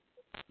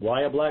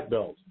 Why a black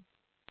belt?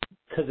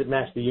 Because it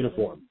matched the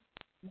uniform.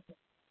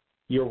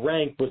 Your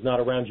rank was not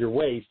around your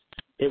waist.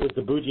 It was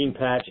the Bujin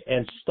patch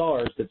and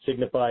stars that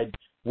signified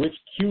which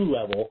Q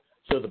level.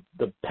 So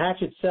the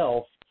patch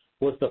itself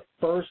was the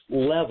first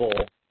level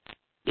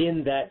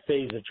in that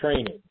phase of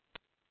training.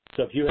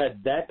 So if you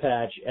had that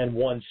patch and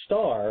 1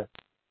 star,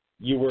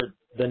 you were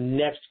the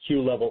next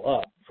Q level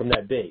up from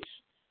that base.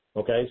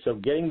 Okay, so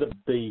getting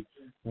the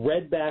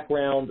red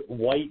background,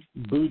 white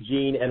blue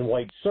jean, and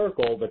white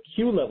circle, the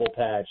Q level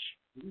patch,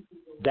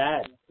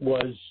 that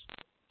was,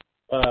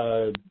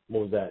 what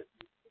was that?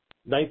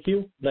 9th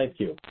Q? 9th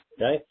Q,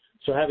 okay?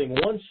 So having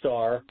 1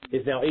 star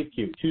is now 8th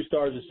Q, 2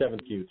 stars is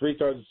 7th Q, 3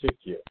 stars is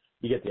 6th Q.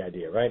 You get the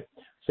idea, right?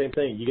 Same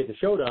thing, you get the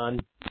Shodan,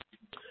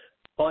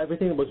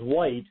 everything that was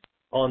white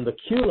on the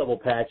Q level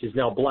patch is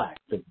now black.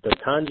 The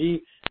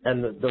kanji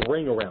and the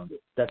ring around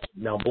it, that's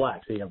now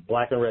black. So you have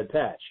black and red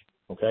patch.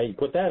 Okay, you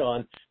put that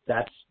on,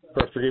 that's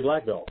first degree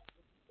black belt.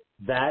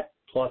 That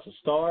plus a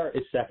star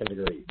is 2nd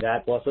degree.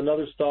 That plus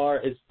another star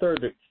is 3rd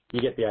degree.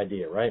 You get the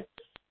idea, right?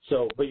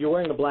 So, but you're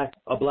wearing a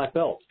black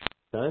belt.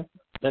 Okay?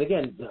 And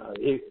again,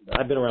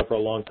 I've been around for a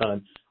long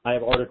time. I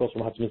have articles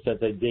from Hatsumi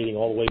Sensei dating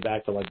all the way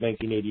back to like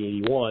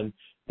 1980, 81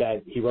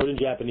 that he wrote in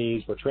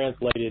Japanese, were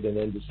translated and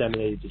then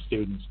disseminated to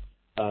students.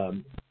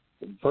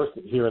 First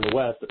here in the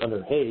West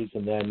under Hayes,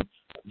 and then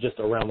just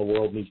around the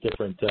world in these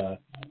different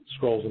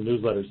scrolls and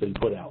newsletters that he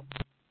put out.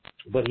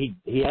 But he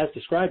has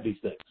described these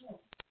things.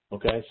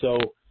 Okay, so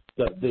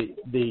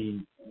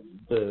the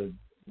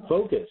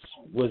focus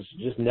was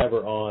just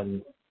never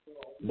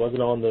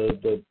wasn't on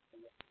the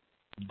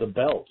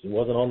belt. It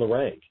wasn't on the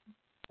rank.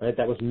 Right,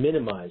 that was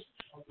minimized.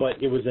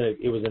 But it was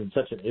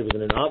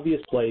in an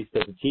obvious place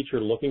that the teacher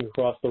looking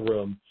across the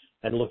room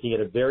and looking at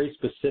a very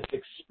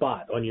specific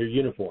spot on your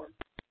uniform,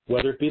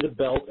 whether it be the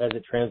belt as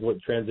it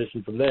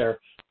transitioned from there,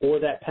 or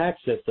that patch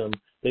system,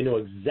 they know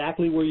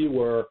exactly where you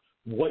were,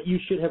 what you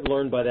should have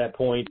learned by that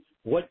point,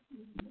 what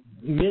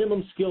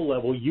minimum skill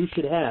level you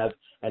should have,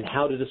 and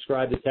how to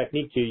describe the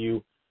technique to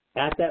you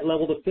at that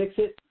level to fix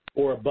it,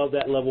 or above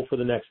that level for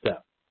the next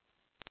step.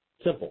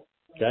 Simple,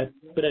 okay?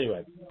 But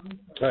anyway,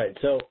 all right,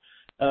 so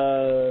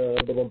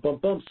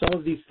some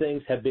of these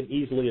things have been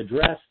easily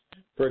addressed.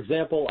 For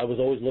example, I was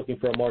always looking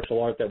for a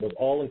martial art that was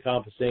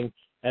all-encompassing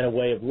and a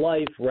way of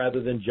life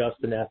rather than just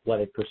an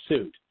athletic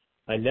pursuit.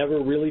 I never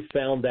really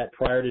found that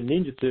prior to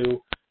ninjutsu,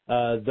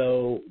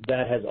 though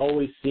that has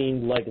always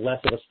seemed like less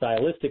of a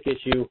stylistic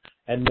issue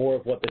and more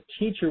of what the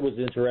teacher was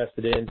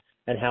interested in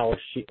and how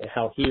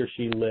he or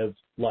she lived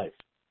life.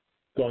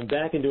 Going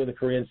back and doing the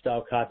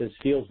Korean-style katas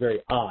feels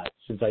very odd,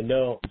 since I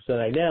now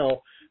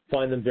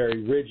find them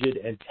very rigid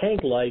and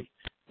tank-like,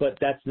 but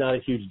that's not a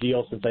huge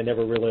deal since I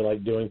never really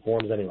liked doing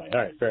forms anyway. All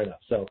right, fair enough.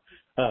 So,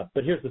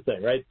 but here's the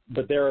thing, right?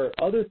 But there are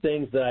other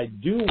things that I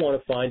do want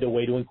to find a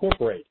way to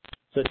incorporate,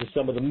 such as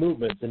some of the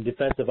movements and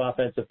defensive,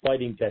 offensive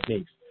fighting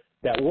techniques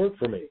that work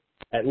for me,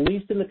 at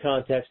least in the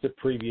context of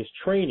previous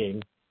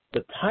training,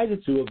 the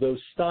taijutsu of those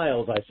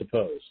styles, I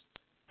suppose.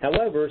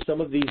 However, some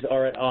of these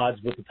are at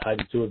odds with the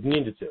taijutsu of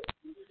ninjutsu.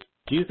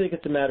 Do you think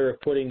it's a matter of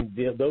putting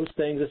those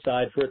things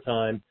aside for a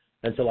time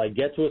until I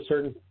get to a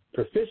certain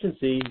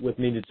proficiency with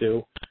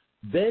ninjutsu,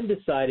 then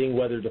deciding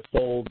whether to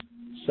fold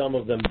some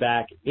of them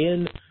back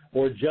in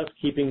or just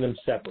keeping them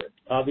separate?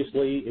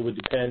 Obviously, it would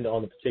depend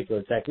on the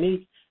particular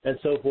technique and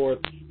so forth,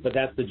 but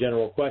that's the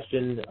general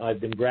question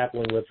I've been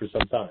grappling with for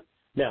some time.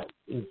 Now,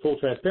 in full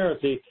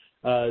transparency,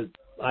 I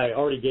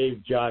already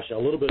gave Josh a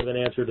little bit of an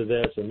answer to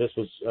this, and this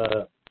was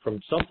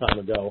from some time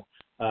ago.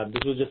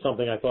 This was just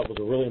something I thought was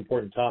a really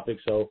important topic,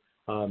 so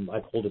I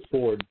pulled it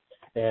forward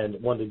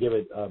and wanted to give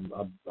it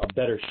a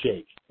better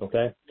shake,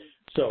 okay?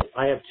 So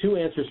I have 2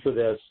 answers for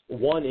this.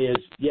 One is,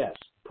 yes,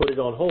 put it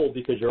on hold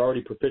because you're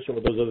already proficient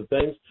with those other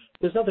things.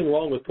 There's nothing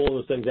wrong with pulling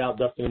those things out,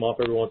 dusting them off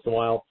every once in a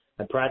while,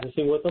 and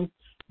practicing with them.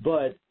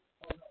 But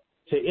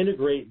to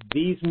integrate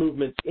these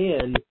movements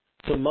in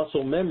to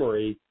muscle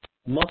memory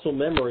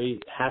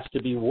has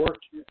to be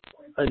worked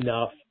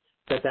enough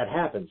that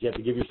happens. You have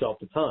to give yourself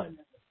the time.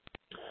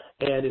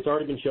 And it's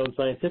already been shown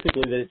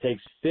scientifically that it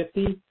takes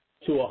 50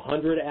 to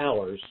 100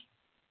 hours,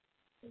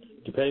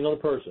 depending on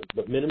the person,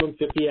 but minimum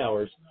 50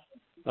 hours,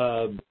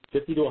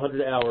 50 to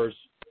 100 hours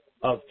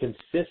of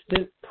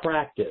consistent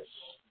practice,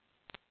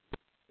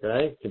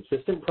 okay?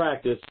 Consistent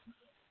practice,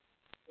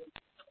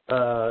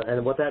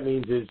 and what that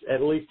means is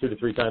at least 2 to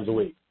 3 times a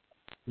week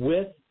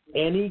with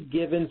any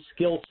given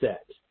skill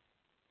set.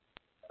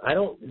 I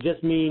don't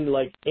just mean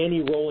like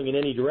any rolling in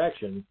any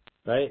direction,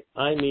 right?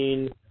 I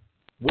mean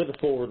with a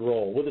forward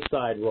roll, with a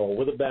side roll,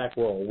 with a back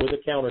roll, with a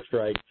counter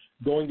strike,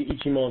 going to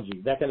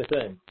ichimonji, that kind of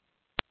thing,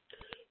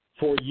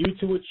 for you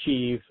to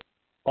achieve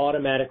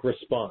automatic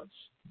response.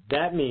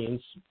 That means,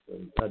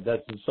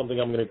 that's something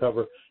I'm going to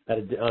cover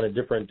on a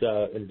different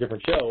in a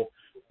different show,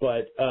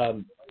 but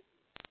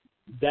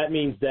that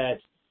means that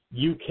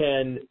you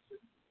can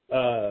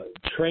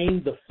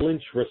train the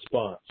flinch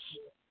response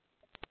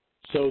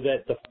so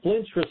that the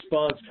flinch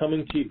response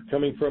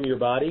coming from your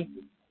body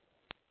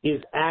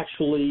is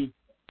actually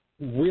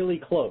really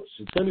close.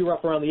 It's going to be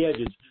rough around the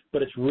edges,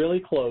 but it's really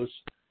close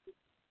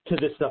to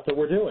the stuff that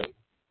we're doing.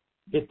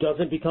 It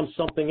doesn't become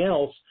something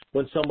else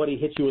when somebody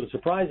hits you with a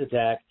surprise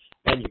attack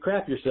and you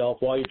crap yourself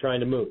while you're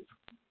trying to move.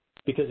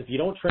 Because if you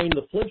don't train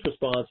the flinch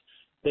response,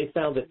 they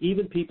found that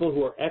even people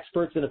who are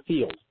experts in a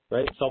field,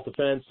 right,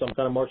 self-defense, some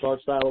kind of martial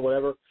arts style or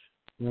whatever,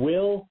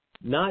 will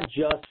not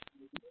just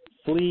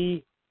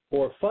flee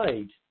or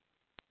fight.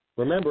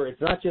 Remember,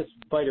 it's not just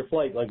fight or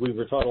flight like we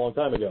were taught a long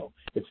time ago.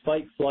 It's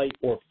fight, flight,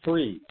 or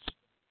freeze.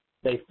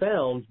 They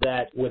found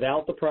that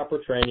without the proper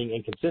training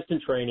and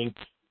consistent training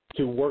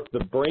to work the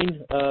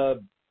brain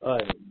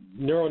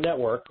neural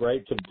network,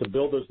 right, to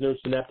build those new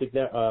synaptic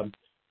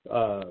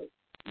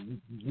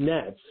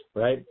nets,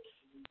 right,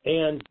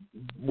 and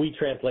we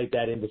translate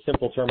that into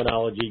simple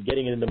terminology,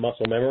 getting it into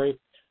muscle memory.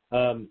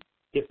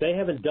 If they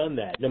haven't done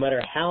that, no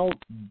matter how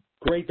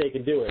great they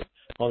can do it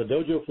on the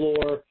dojo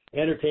floor,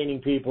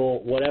 entertaining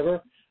people,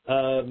 whatever,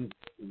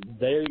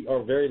 they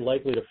are very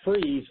likely to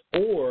freeze,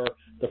 or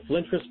the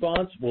flinch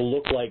response will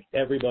look like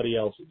everybody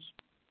else's.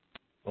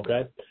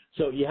 Okay?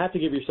 So you have to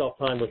give yourself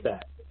time with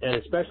that. And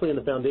especially in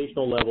the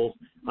foundational levels,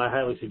 I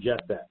highly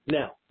suggest that.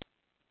 Now,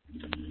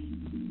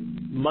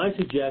 my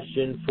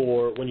suggestion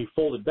for when you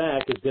fold it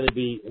back is going to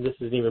be, and this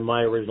isn't even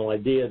my original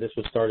idea, this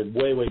was started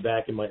way, way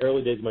back in my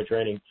early days of my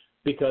training,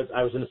 because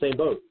I was in the same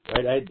boat,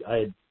 right? I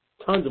had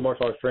tons of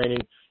martial arts training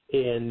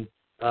in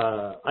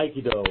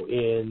Aikido,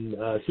 in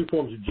two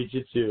forms of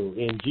Jiu-Jitsu,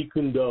 in Jeet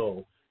Kune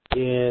Do,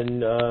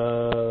 in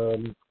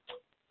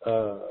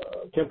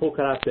Kempo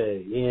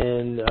Karate,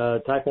 in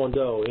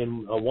Taekwondo,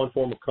 in one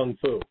form of Kung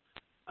Fu.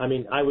 I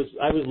mean, I was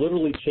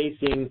literally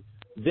chasing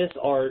this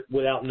art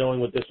without knowing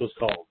what this was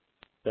called.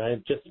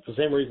 Right? Just for the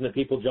same reason that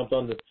people jumped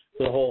on the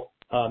whole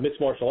mixed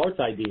martial arts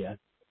idea,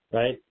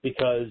 right?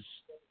 Because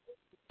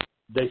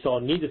they saw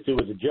ninjutsu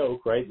as a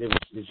joke, right?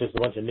 It's just a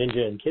bunch of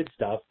ninja and kid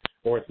stuff,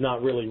 or it's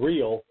not really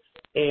real.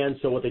 And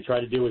so what they try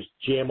to do is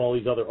jam all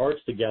these other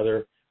arts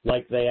together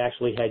like they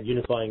actually had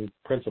unifying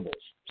principles.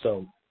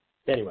 So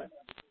anyway,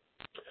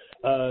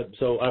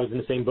 so I was in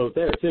the same boat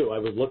there too. I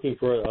was looking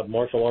for a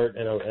martial art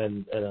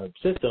and a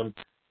system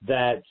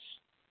that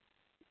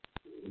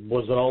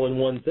was an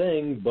all-in-one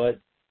thing, but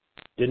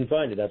didn't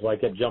find it. That's why I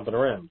kept jumping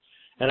around.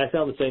 And I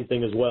found the same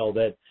thing as well,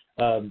 that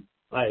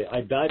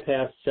I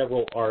bypassed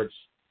several arts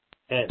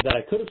that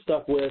I could have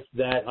stuck with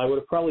that I would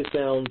have probably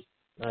found,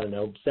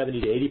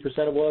 70 to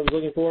 80% of what I was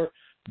looking for,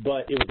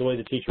 but it was the way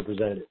the teacher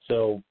presented it.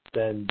 So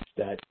then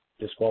that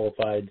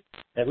disqualified,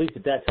 at least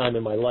at that time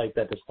in my life,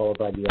 that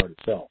disqualified the art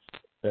itself.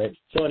 Right?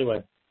 So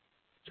anyway,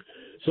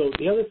 so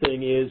the other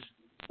thing is,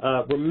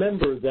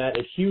 remember that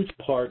a huge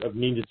part of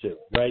ninjutsu,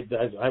 right?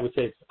 I would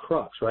say it's the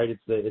crux, right?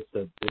 It's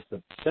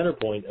the center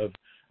point of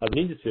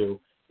ninjutsu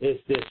is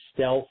this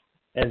stealth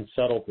and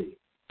subtlety,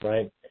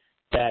 right?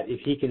 That if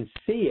he can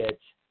see it,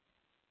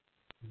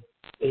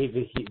 if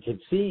he can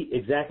see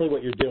exactly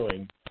what you're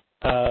doing,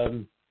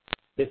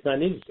 it's not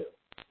ninjutsu,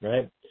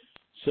 right?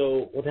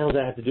 So what the hell does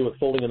that have to do with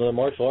folding another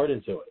martial art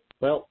into it?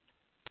 Well,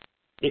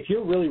 if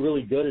you're really,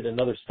 really good at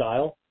another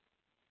style,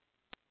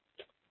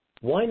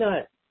 why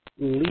not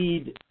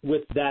lead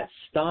with that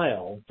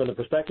style from the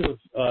perspective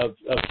of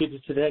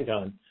Kijutsu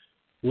Tenkan?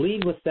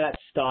 Lead with that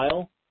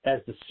style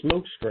as the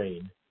smoke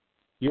screen.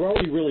 You're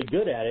already really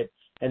good at it,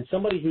 and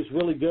somebody who's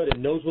really good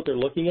and knows what they're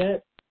looking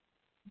at,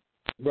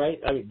 right?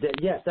 I mean,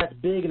 yes, that's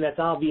big and that's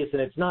obvious,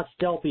 and it's not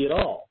stealthy at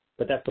all,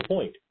 but that's the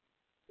point.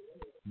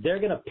 They're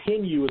going to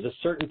pin you as a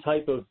certain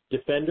type of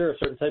defender, a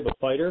certain type of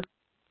fighter,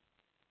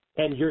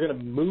 and you're going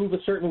to move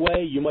a certain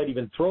way. You might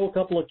even throw a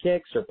couple of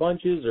kicks or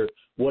punches or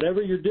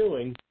whatever you're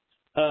doing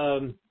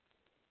to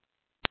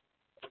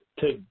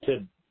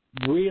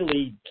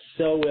really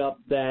sew up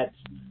that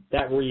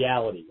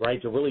reality,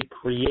 right? To really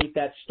create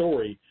that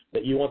story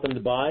that you want them to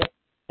buy,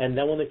 and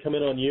then when they come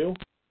in on you,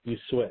 you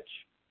switch.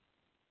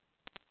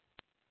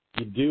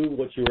 You do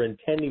what you were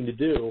intending to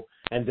do,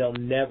 and they'll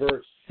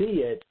never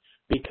see it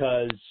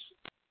because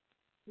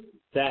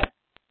that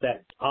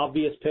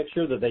obvious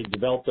picture that they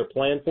developed their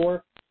plan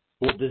for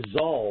will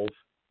dissolve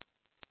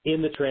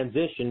in the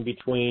transition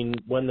between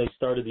when they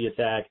started the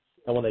attack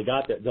and when they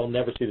got there. They'll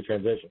never see the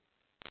transition,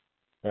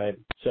 right?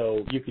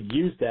 So you could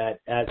use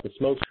that as the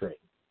smoke screen,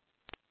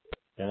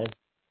 okay?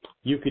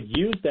 You could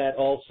use that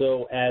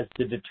also as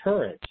the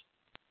deterrent,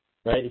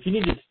 right? If you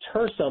need to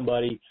deter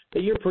somebody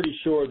that you're pretty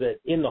sure that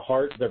in the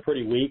heart they're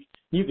pretty weak,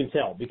 you can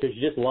tell because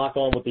you just lock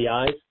on with the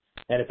eyes,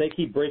 and if they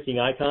keep breaking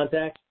eye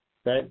contact,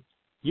 right,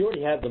 you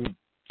already have them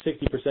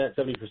 60%,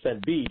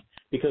 70% beat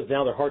because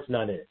now their heart's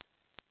not in it.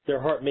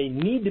 Their heart may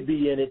need to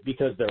be in it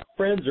because their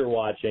friends are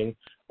watching,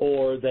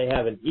 or they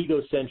have an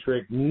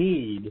egocentric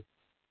need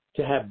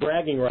to have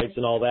bragging rights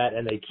and all that,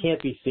 and they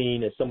can't be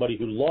seen as somebody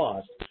who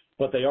lost,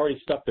 but they already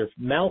stuck their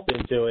mouth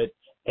into it,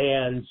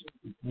 and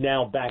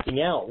now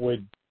backing out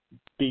would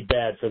be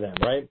bad for them,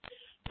 right?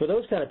 For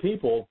those kind of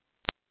people,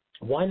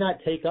 why not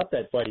take up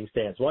that fighting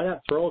stance? Why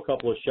not throw a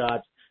couple of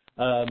shots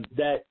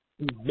that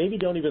maybe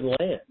don't even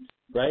land,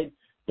 right?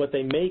 But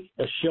they make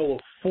a show of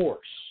force,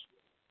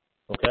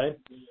 okay?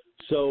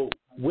 So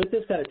with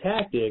this kind of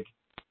tactic,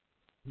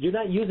 you're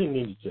not using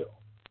ninjutsu.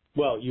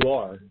 Well, you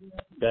are,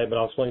 okay, but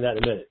I'll explain that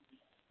in a minute.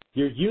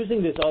 You're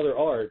using this other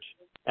art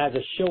as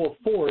a show of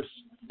force,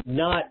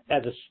 not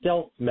as a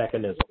stealth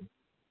mechanism,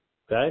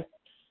 okay?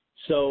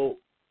 So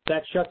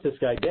that shuts this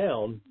guy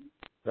down,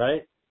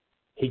 right?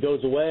 He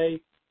goes away,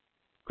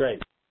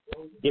 great.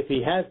 If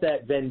he has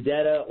that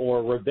vendetta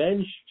or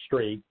revenge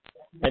streak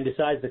and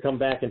decides to come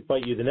back and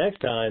fight you the next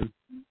time,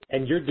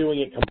 and you're doing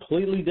it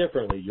completely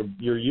differently,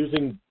 you're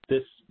using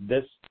this,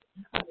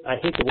 I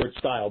hate the word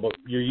style, but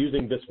you're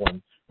using this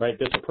one, right,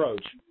 this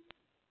approach,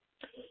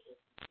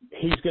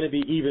 he's going to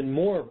be even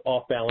more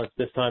off balance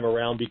this time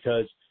around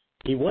because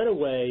he went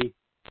away,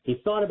 he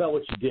thought about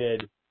what you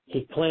did,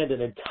 he planned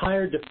an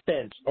entire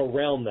defense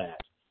around that.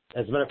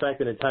 As a matter of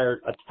fact, an entire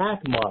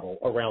attack model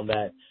around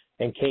that,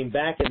 and came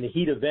back in the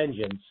heat of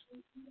vengeance,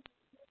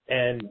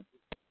 and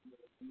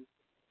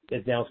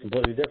it now is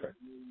completely different.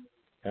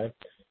 Okay,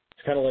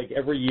 it's kind of like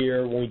every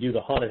year when we do the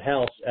haunted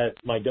house at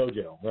my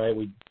dojo, right?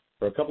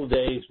 For a couple of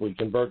days we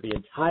convert the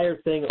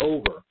entire thing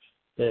over,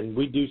 and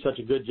we do such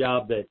a good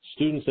job that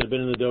students that have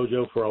been in the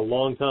dojo for a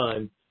long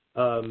time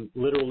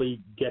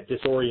literally get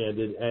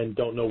disoriented and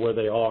don't know where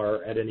they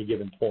are at any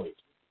given point.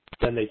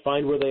 Then they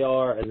find where they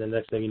are, and then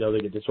next thing you know, they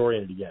get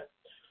disoriented again.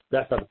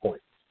 That's not the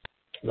point.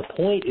 The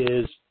point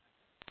is,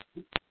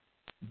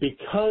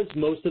 because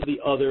most of the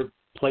other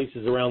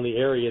places around the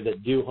area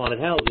that do haunted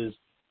houses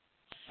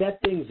set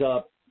things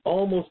up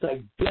almost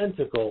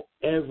identical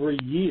every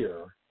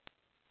year,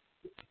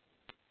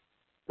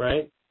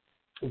 right?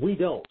 We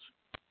don't.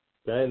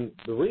 And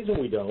the reason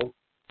we don't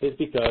is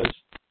because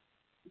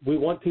we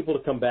want people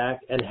to come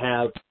back and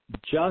have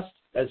just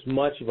as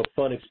much of a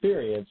fun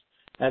experience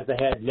as they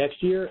had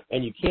next year,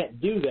 and you can't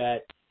do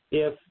that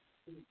if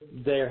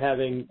they're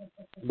having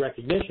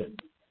recognition,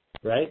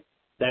 right?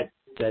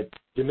 That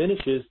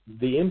diminishes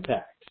the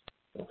impact,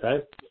 okay?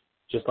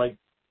 Just like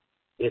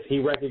if he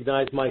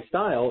recognized my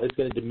style, it's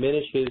going to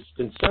diminish his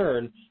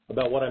concern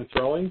about what I'm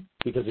throwing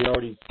because he's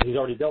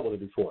already dealt with it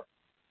before.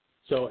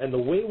 So, and the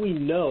way we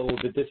know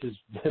that this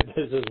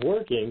is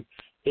working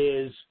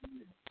is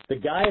the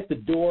guy at the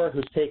door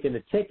who's taking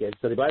the tickets.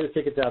 So they buy the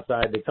tickets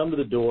outside, they come to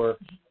the door,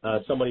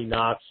 somebody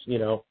knocks,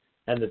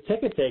 and the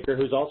ticket taker,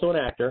 who's also an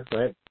actor,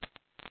 right?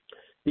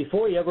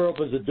 Before he ever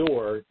opens the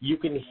door, you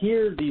can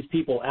hear these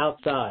people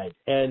outside,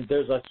 and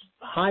there's a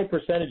high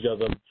percentage of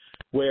them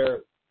where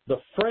the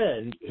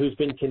friend who's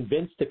been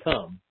convinced to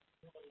come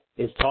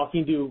is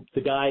talking to the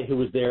guy who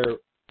was there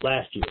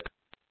last year.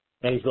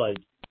 And he's like,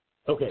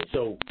 okay,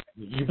 so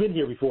you've been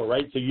here before,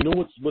 right? So you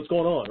know what's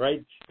going on,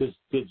 right? Because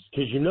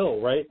you know,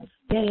 right?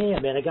 Yeah,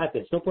 man, I got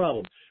this, no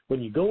problem.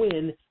 When you go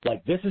in,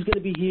 like this is going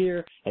to be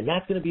here, and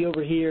that's going to be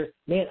over here.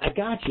 Man, I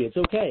got you. It's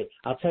okay.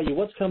 I'll tell you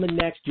what's coming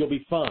next. You'll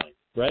be fine,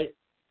 right?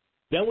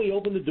 Then we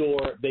open the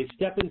door, they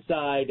step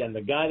inside, and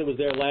the guy that was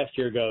there last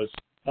year goes,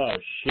 oh,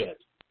 shit.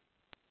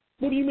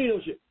 What do you mean, oh,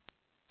 shit?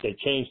 They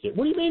changed it.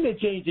 What do you mean they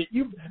changed it?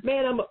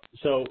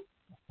 So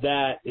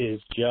that is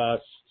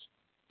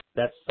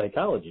that's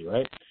psychology,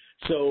 right?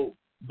 So,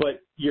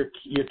 but you're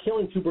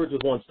killing two birds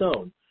with one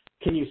stone.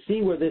 Can you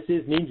see where this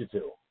is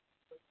ninjutsu,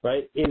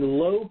 right? In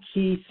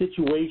low-key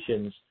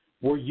situations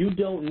where you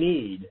don't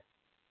need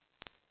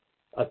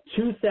a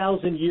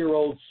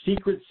 2,000-year-old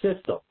secret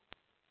system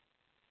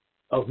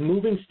of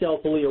moving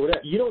stealthily or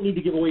whatever, you don't need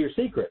to give away your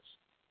secrets.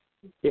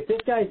 If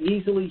this guy's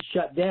easily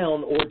shut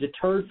down or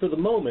deterred for the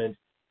moment,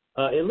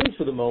 at least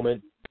for the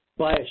moment,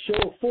 by a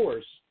show of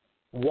force,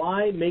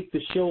 why make the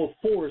show of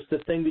force the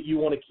thing that you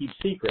want to keep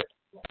secret?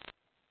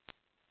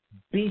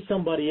 Be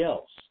somebody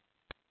else.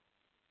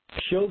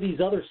 Show these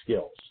other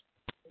skills.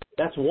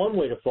 That's one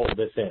way to fold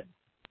this in.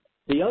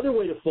 The other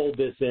way to fold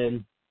this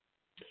in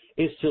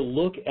is to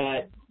look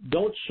at,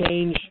 don't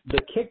change the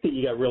kick that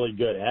you got really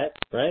good at,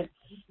 right?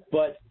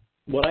 But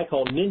what I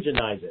call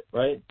ninjanize it,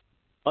 right?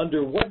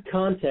 Under what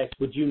context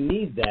would you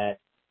need that,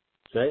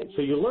 right?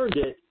 So you learned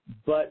it,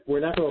 but we're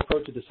not going to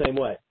approach it the same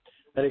way.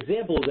 An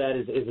example of that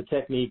is a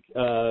technique,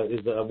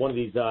 one of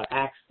these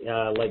axe,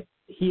 like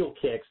heel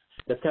kicks.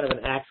 That's kind of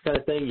an axe kind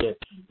of thing.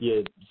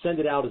 You send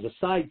it out as a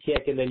side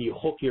kick, and then you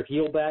hook your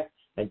heel back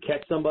and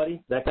catch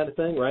somebody, that kind of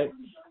thing, right?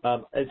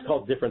 It's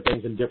called different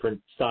things in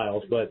different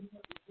styles, but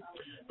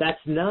that's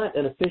not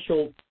an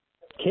official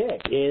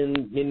kick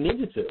in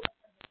ninjutsu,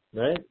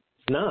 right?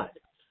 It's not,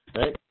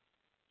 right?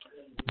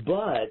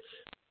 But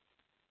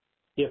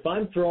if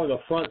I'm throwing a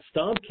front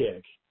stomp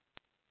kick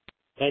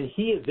and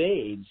he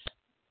evades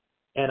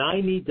and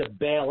I need to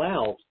bail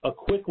out, a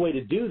quick way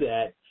to do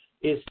that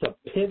is to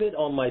pivot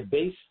on my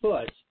base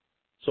foot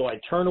so I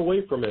turn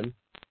away from him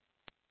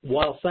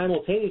while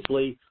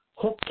simultaneously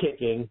hook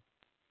kicking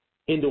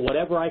into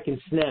whatever I can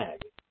snag.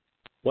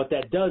 What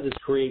that does is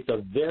creates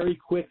a very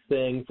quick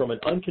thing from an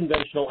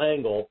unconventional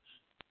angle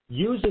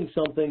using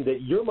something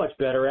that you're much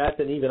better at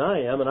than even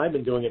I am, and I've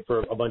been doing it for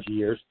a bunch of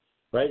years,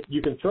 right?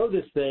 You can throw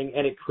this thing,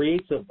 and it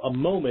creates a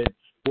moment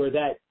where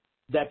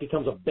that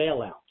becomes a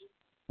bailout,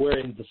 where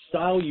in the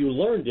style you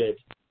learned it,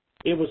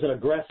 it was an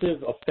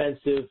aggressive,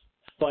 offensive,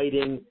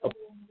 fighting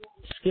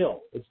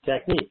skill. It's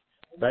technique,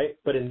 right?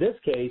 But in this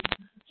case,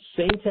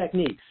 same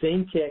technique,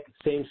 same kick,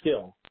 same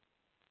skill,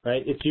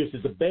 right? It's used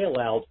as a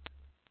bailout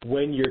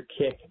when your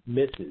kick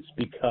misses,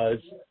 because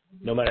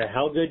no matter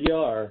how good you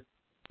are,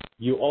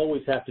 you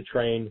always have to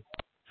train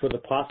for the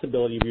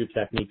possibility of your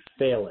technique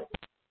failing.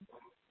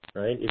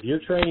 right? If you're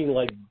training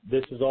like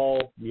this is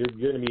all, you're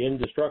going to be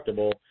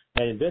indestructible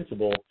and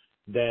invincible,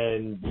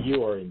 then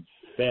you are in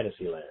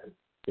fantasy land.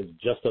 It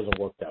just doesn't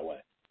work that way.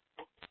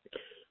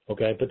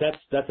 Okay, but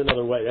that's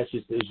another way. That's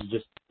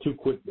just two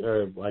quick,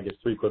 or I guess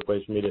three quick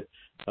ways for me to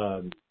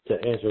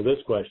answer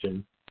this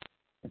question.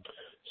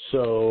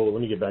 So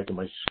let me get back to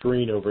my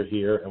screen over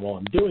here, and while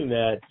I'm doing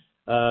that,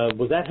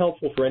 was that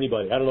helpful for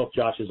anybody? I don't know if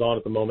Josh is on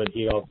at the moment.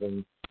 He's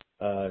helping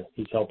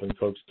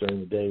folks during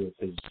the day with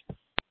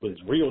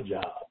his real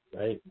job,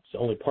 right? It's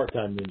only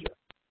part-time ninja.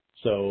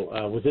 So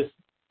was this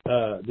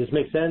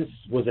make sense?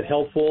 Was it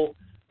helpful?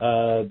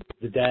 Was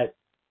that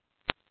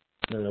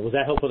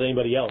helpful to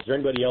anybody else? Is there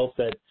anybody else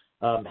that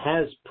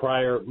has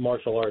prior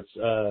martial arts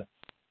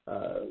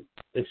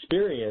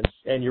experience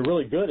and you're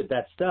really good at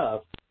that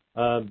stuff,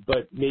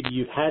 but maybe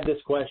you've had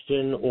this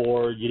question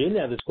or you didn't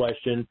have this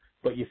question,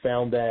 but you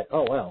found that,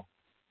 oh, wow.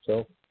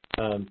 So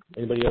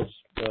anybody else?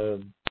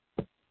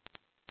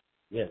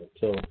 Yeah,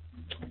 so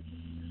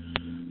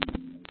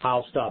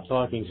I'll stop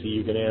talking so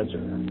you can answer.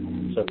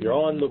 So if you're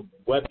on the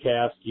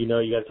webcast, you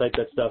got to type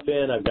that stuff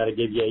in. I've got to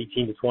give you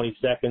 18 to 20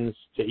 seconds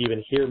to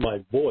even hear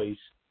my voice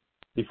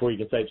before you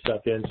can type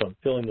stuff in, so I'm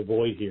filling the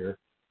void here.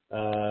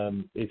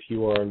 If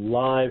you are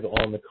live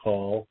on the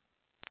call,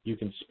 you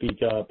can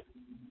speak up.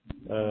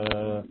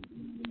 I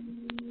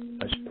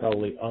should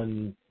probably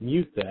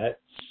unmute that.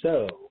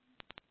 So,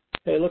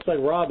 hey, it looks like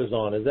Rob is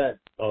on. That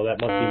must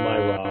be my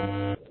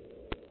Rob.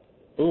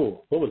 Ooh,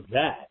 what was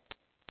that?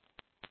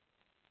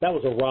 That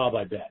was a Rob,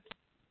 I bet.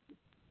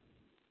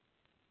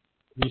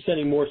 You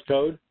sending Morse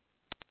code?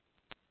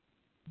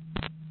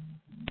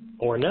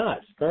 Or not?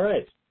 All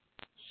right.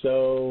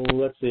 So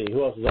let's see.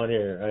 Who else is on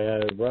here? I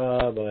have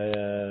Rob. I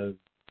have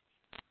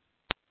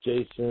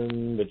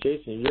Jason. But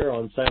Jason, you're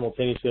on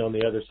simultaneously on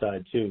the other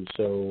side too.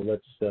 So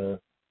let's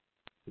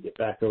get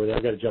back over there.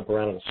 I've got to jump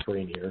around on the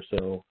screen here.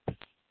 So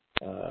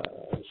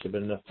should have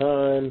been enough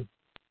time.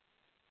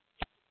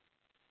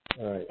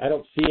 All right. I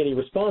don't see any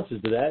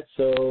responses to that.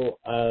 So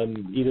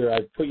either I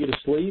put you to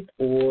sleep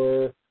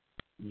or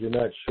you're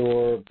not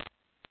sure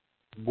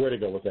where to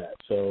go with that.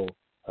 So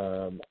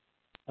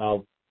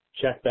I'll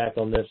check back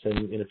on this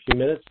in a few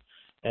minutes,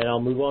 and I'll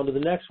move on to the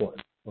next one.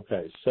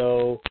 Okay,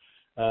 so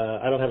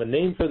I don't have a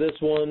name for this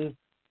one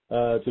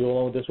to go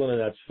along with this one, and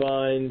that's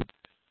fine.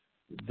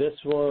 This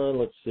one,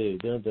 let's see.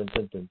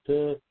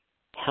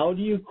 How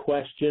do you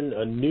question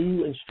a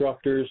new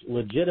instructor's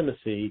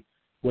legitimacy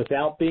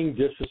without being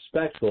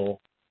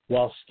disrespectful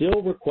while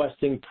still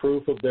requesting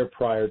proof of their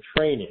prior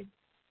training?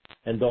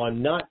 And though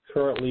I'm not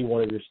currently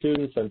one of your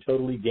students, I'm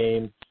totally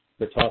game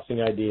for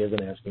tossing ideas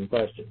and asking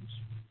questions.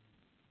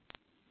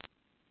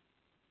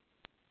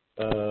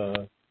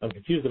 I'm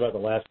confused about the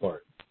last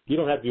part. You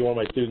don't have to be one of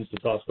my students to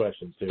toss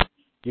questions to.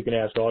 You can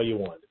ask all you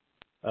want.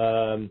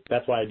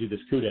 That's why I do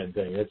this KUDEN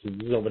thing. This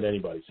is open to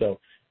anybody. So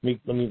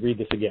let me read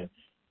this again.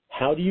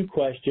 How do you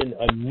question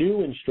a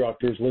new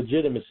instructor's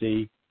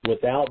legitimacy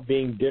without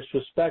being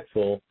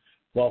disrespectful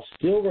while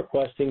still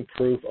requesting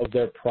proof of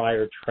their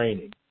prior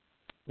training?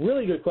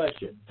 Really good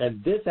question.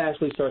 And this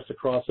actually starts to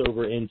cross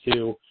over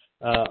into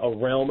a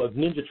realm of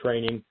ninja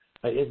training.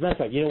 As a matter of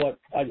fact, you know what?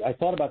 I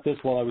thought about this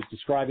while I was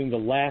describing the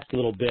last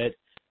little bit,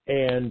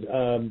 and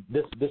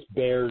this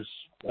bears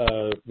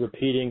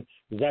repeating.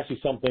 It's actually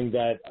something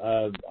that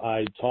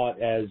I taught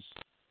as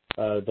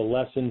the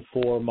lesson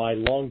for my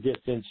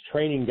long-distance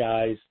training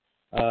guys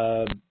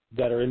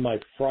that are in my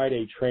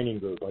Friday training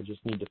group. I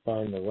just need to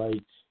find the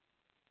right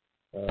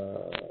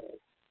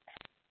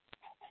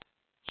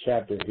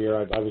chapter here.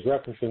 I was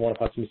referencing one of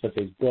Hatsumi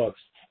Sensei's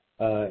books,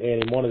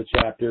 and in one of the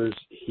chapters,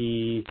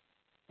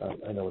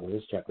 I know what it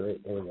is, chapter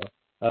 8, there we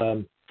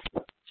go.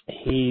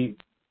 He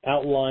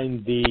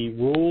outlined the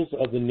rules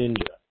of the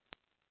ninja.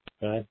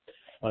 Okay?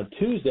 On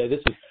Tuesday,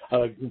 this is,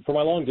 for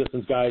my long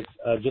distance guys,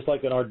 just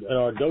like in our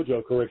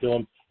dojo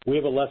curriculum, we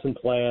have a lesson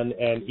plan,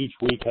 and each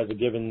week has a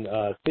given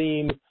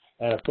theme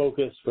and a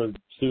focus for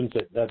students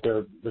at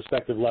their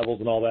respective levels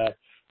and all that.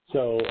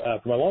 So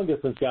for my long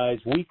distance guys,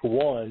 week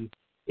 1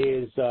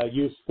 is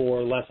used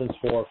for lessons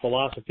for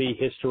philosophy,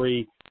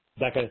 history,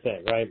 that kind of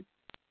thing, right?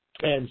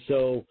 And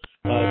so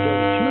during the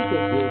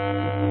Tuesday group,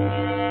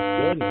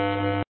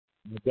 goodness,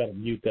 I've got to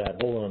mute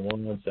that. Hold on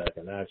one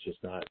second.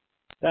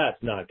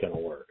 That's not going to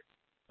work.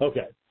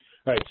 Okay.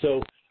 All right.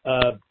 So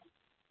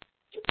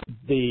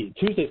the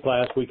Tuesday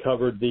class, we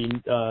covered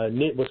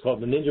what's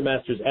called the Ninja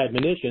Master's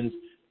Admonitions,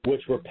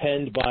 which were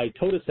penned by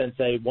Toda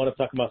Sensei, one of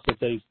Takuma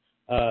Sensei's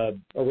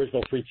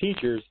original 3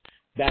 teachers,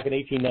 back in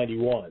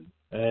 1891.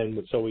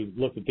 And so we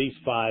looked at these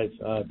 5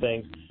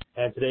 things,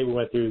 and today we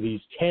went through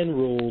these 10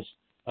 rules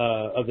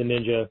of the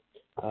ninja,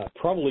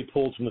 probably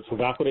pulled from the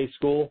Togakure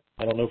school.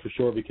 I don't know for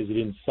sure because he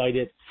didn't cite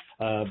it,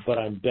 but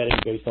I'm betting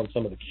based on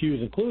some of the cues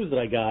and clues that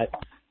I got.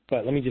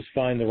 But let me just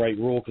find the right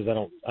rule because I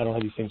don't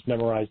have these things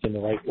memorized in the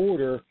right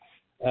order.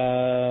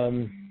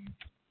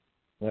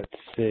 Let's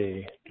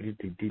see.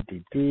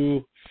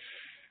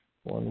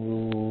 One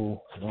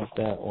rule, not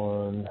that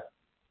one.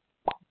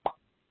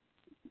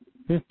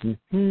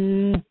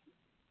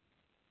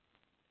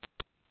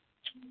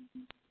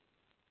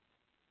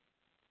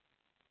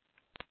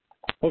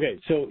 Okay,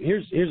 so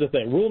here's the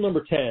thing. Rule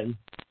number 10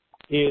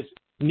 is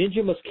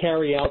ninja must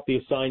carry out the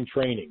assigned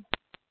training.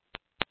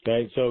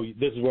 Okay, so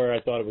this is where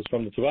I thought it was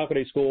from the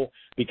Togakure school,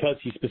 because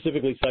he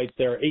specifically cites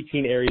there are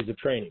 18 areas of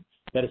training.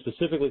 That is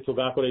specifically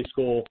Togakure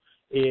school.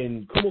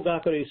 In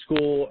Kumogakure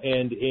school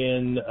and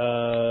in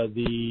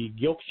the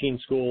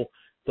Gyokushin school,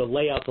 the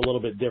layout's a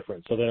little bit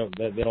different, so they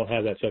don't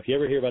have that. So if you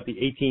ever hear about the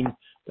 18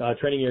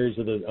 training areas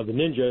of the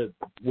ninja,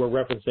 we're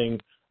referencing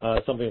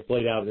something that's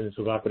laid out in the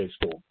Togakure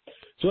school.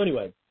 So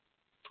anyway,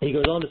 he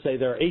goes on to say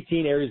there are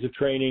 18 areas of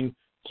training: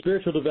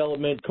 spiritual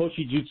development,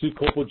 koshi jutsu,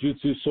 koppo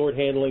jutsu, sword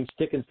handling,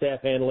 stick and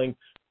staff handling,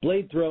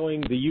 blade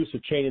throwing, the use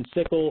of chain and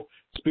sickle,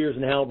 spears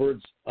and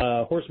halberds,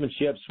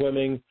 horsemanship,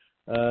 swimming,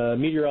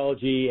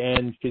 meteorology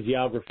and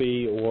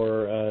physiography,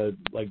 or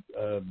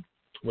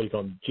what do you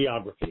call them,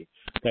 geography,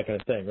 that kind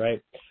of thing,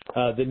 right?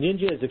 The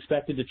ninja is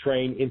expected to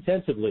train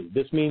intensively.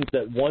 This means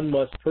that one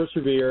must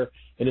persevere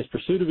in his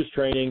pursuit of his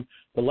training.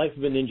 The life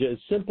of a ninja is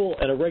simple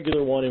and a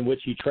regular one in which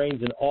he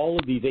trains in all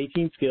of these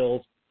 18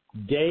 skills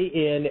day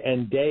in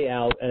and day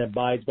out and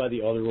abides by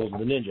the other rules of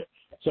the ninja.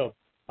 So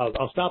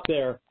I'll stop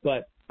there,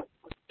 but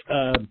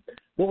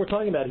what we're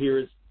talking about here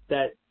is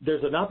that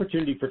there's an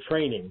opportunity for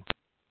training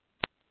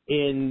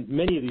in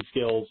many of these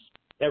skills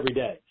every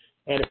day.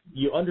 And if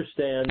you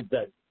understand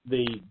that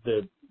the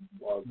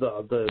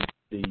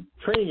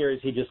training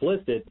areas he just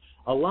listed,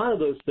 a lot of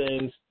those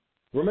things,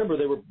 remember,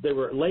 they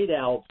were laid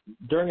out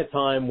during a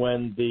time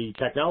when the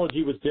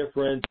technology was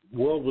different,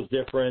 world was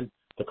different,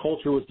 the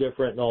culture was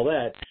different, and all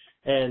that.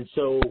 And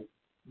so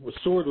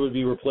sword would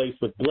be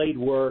replaced with blade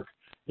work.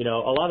 You know,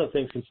 a lot of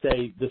things can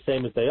stay the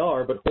same as they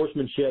are, but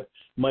horsemanship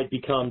might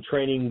become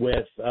training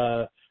with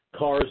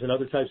cars and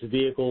other types of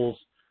vehicles,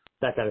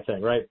 that kind of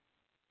thing, right?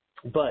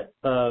 But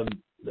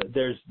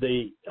there's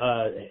the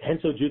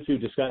Henso Jutsu,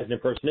 disguise and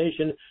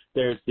impersonation.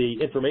 There's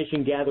the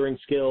information gathering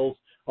skills,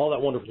 all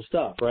that wonderful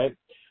stuff, right?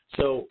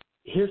 So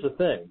here's the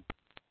thing,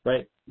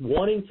 right?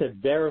 Wanting to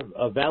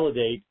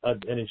validate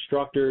an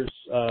instructor's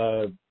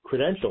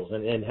credentials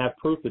and have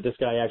proof that this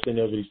guy actually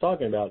knows what he's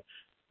talking about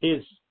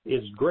is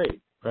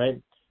great,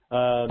 right?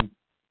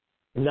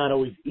 Not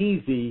always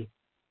easy,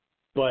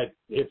 but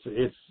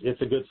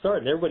it's a good start,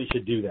 and everybody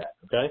should do that,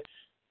 okay?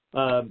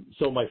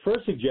 So my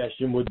first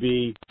suggestion would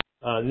be,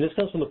 and this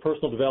comes from the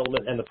personal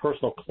development and the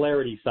personal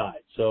clarity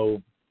side.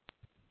 So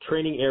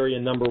training area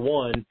number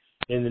 1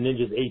 in the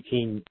ninja's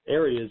 18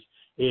 areas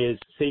is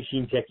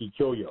Seishin Teki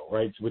Kyoyo,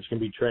 right, which can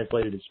be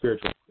translated as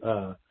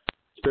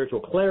spiritual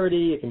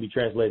clarity. It can be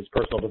translated as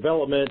personal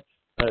development.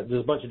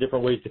 There's a bunch of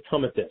different ways to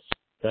come at this,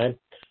 okay?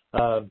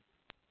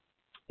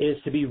 Is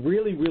to be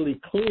really, really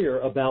clear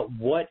about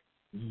what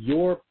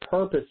your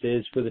purpose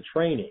is for the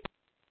training,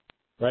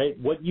 right?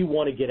 What you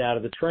want to get out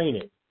of the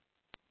training.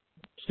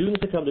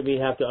 Students that come to me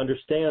have to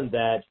understand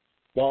that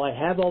while I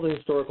have all the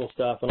historical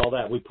stuff and all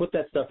that, we put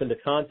that stuff into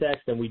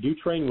context and we do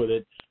train with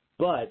it,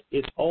 but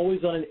it's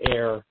always on an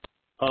air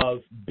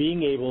of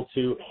being able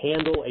to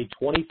handle a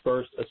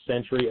 21st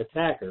century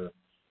attacker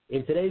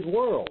in today's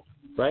world,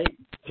 right?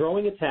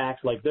 Throwing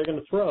attacks like they're going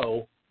to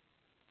throw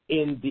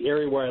in the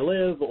area where I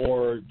live,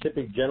 or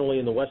typically generally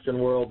in the Western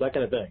world, that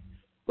kind of thing,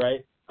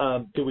 right?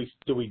 Do we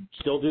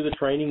still do the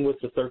training with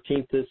the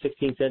 13th to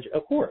 16th century?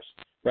 Of course,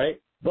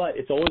 right? But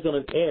it's always on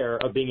an air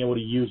of being able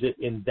to use it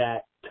in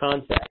that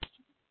context.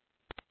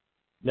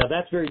 Now,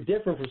 that's very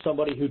different from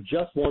somebody who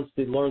just wants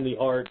to learn the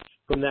art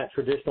from that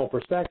traditional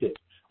perspective,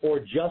 or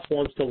just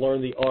wants to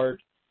learn the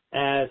art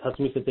as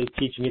Hatsumi Sensei is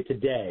teaching it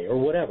today, or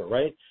whatever,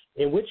 right?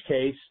 In which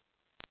case,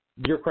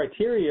 your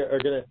criteria are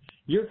going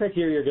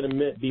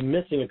to be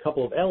missing a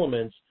couple of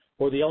elements,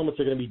 or the elements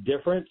are going to be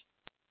different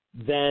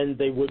than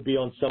they would be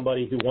on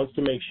somebody who wants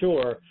to make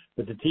sure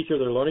that the teacher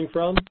they're learning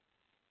from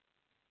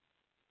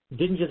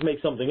didn't just make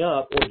something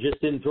up or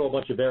just didn't throw a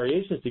bunch of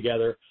variations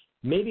together.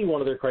 Maybe one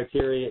of their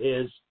criteria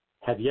is,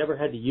 have you ever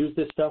had to use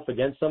this stuff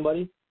against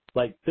somebody?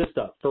 Like this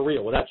stuff, for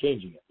real, without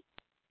changing it,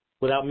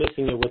 without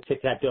mixing it with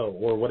tic-tac-toe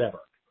or whatever.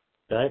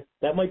 Okay?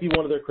 That might be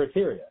one of their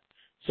criteria.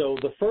 So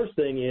the first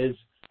thing is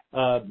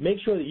make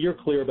sure that you're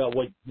clear about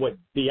what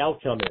the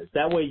outcome is.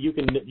 That way you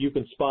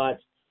can spot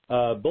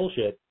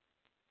bullshit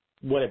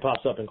when it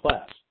pops up in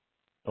class,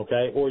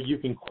 okay? Or you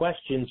can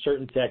question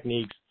certain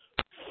techniques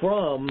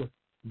from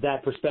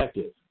that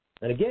perspective.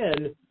 And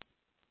again,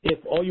 if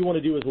all you want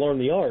to do is learn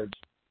the art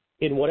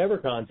in whatever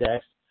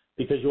context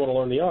because you want to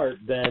learn the art,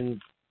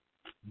 then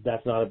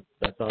that's not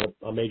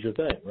a major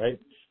thing, right?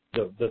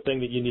 The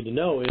thing that you need to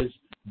know is,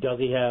 does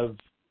he have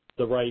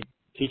the right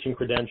teaching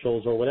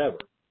credentials or whatever?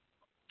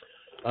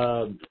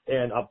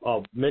 And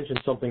I'll mention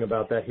something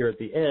about that here at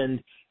the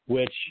end,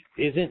 which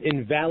isn't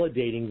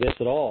invalidating this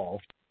at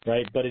all,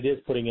 right? But it is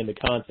putting into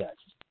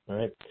context, all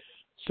right?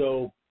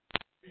 So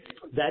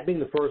that being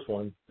the first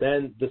one,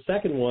 then the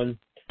second one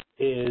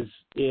is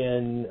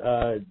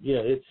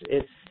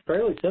it's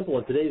fairly simple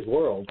in today's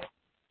world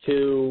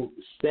to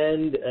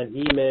send an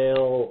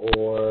email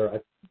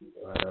or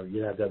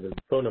you have to have a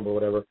phone number or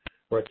whatever,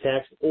 or a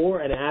text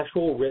or an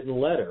actual written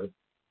letter.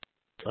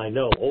 I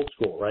know, old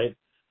school, right?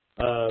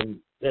 And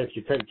if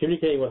you're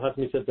communicating with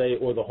Hatsumi Sensei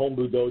or the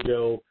Hombu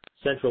Dojo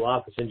central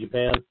office in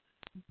Japan,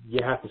 you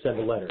have to send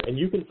a letter. And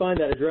you can find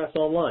that address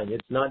online.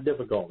 It's not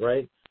difficult,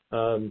 right?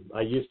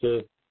 I used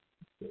to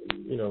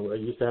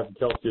have to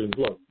tell students,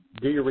 look,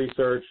 do your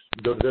research,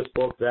 go to this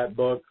book, that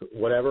book,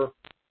 whatever,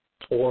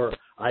 or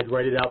I'd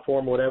write it out for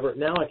them, whatever.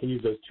 Now I can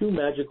use those two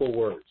magical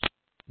words.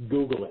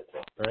 Google it,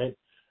 right?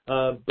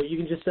 But you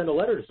can just send a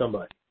letter to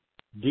somebody.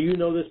 Do you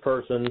know this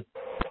person?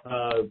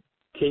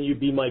 Can you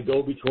be my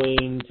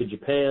go-between to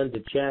Japan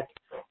to check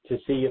to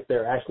see if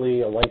they're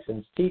actually a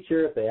licensed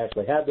teacher, if they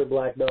actually have their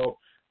black belt,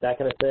 that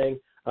kind of thing?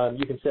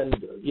 You can send,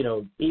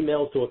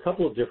 emails to a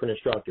couple of different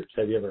instructors.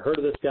 Have you ever heard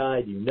of this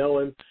guy? Do you know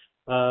him?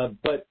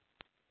 But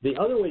the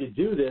other way to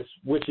do this,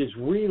 which is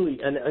really,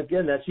 and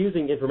again, that's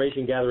using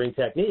information gathering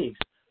techniques,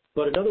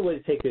 but another way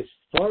to take this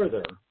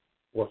further,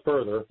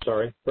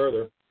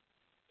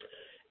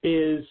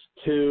 is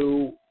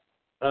to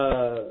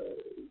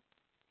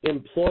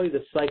employ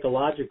the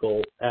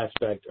psychological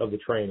aspect of the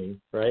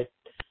training, right?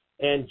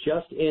 And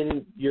just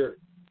in your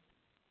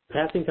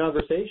passing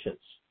conversations,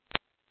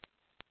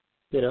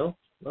 oh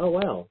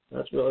wow,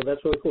 that's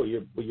really cool.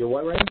 You're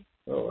what, right?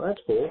 Oh,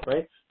 that's cool,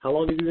 right? How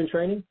long have you been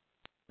training?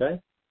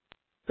 Okay,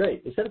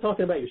 great. Instead of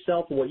talking about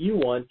yourself and what you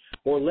want,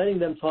 or letting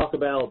them talk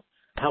about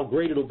how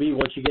great it'll be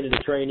once you get into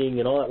training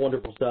and all that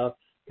wonderful stuff,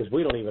 because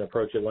we don't even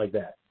approach it like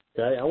that.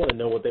 Okay, I want to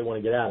know what they want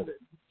to get out of it.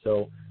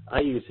 So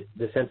I use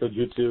the Sento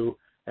Jutsu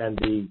and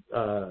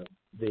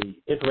the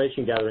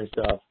information gathering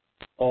stuff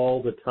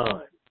all the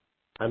time.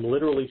 I'm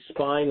literally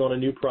spying on a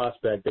new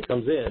prospect that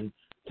comes in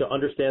to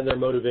understand their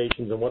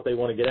motivations and what they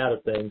want to get out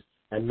of things,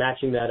 and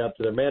matching that up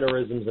to their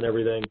mannerisms and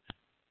everything.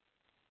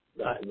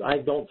 I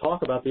don't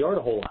talk about the art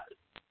a whole lot.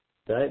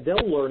 Okay?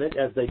 They'll learn it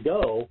as they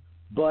go,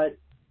 but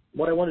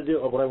what I want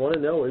to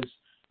know is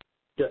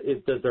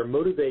does their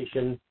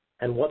motivation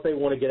and what they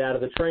want to get out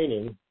of the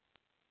training,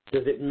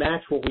 does it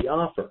match what we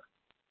offer?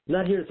 I'm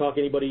not here to talk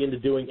anybody into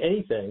doing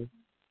anything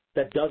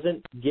that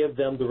doesn't give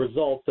them the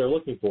results they're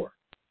looking for.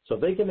 So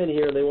if they come in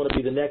here and they want to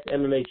be the next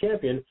MMA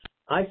champion,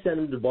 I send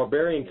them to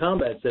Barbarian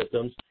Combat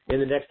Systems in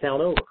the next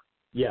town over.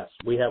 Yes,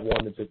 we have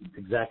one that's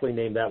exactly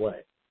named that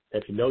way.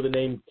 If you know the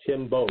name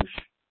Tim Bosch,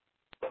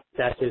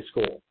 that's his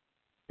school.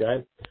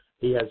 Okay,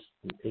 he's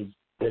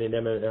been in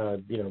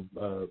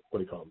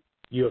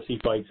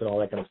UFC fights and all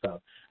that kind of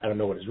stuff. I don't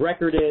know what his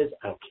record is.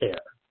 I don't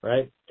care,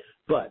 right?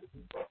 But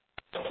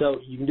so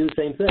you can do the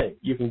same thing.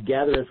 You can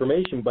gather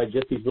information by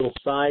just these little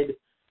side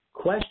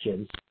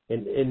questions.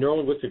 In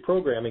neurolinguistic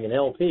programming and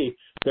NLP,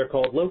 they're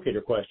called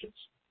locator questions.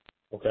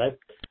 Okay,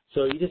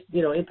 so you just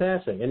in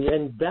passing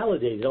and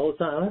validate it all the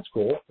time. Oh, that's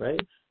cool, right?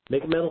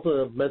 Make a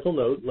mental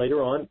note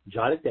later on,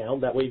 jot it down.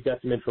 That way you've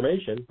got some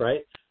information,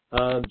 right?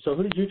 So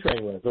who did you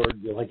train with, or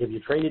like have you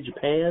trained in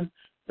Japan,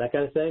 that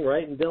kind of thing,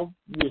 right? And they'll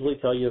usually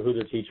tell you who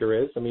their teacher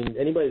is. I mean,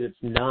 anybody that's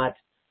not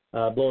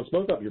blowing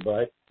smoke up your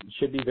butt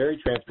should be very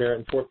transparent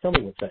and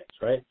forthcoming with things,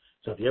 right?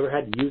 So if you ever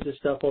had to use this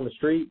stuff on the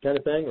street, kind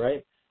of thing,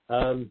 right?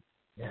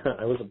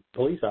 I was a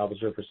police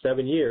officer for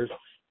 7 years,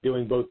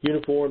 doing both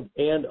uniformed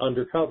and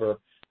undercover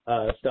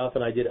stuff,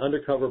 and I did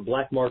undercover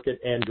black market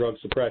and drug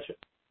suppression,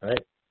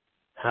 right?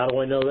 How do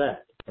I know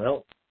that?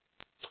 Well,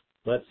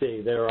 let's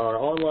see. There are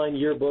online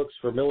yearbooks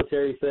for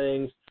military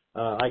things.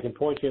 I can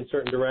point you in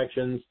certain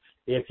directions.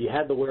 If you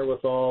had the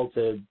wherewithal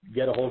to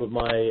get a hold of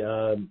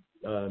my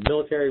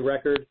military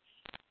record,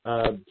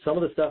 some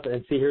of the stuff,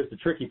 and see, here's the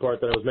tricky part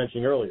that I was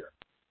mentioning earlier.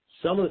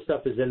 Some of the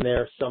stuff is in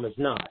there, some is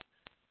not.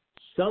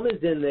 Some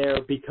is in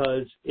there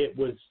because it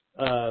was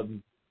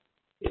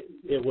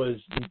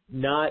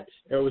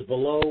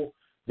below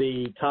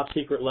the top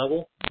secret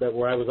level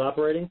where I was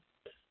operating,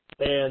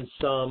 and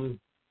some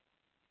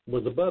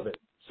was above it.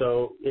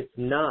 So it's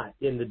not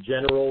in the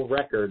general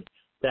record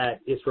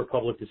that is for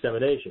public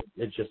dissemination.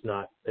 It's just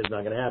not. It's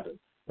not going to happen,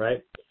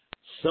 right?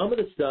 Some of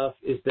the stuff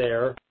is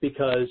there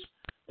because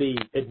the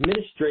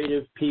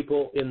administrative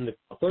people in the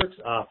clerk's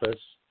office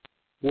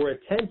were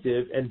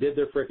attentive and did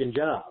their frickin'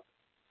 job.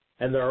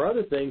 And there are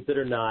other things that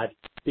are not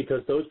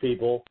because those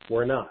people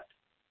were not.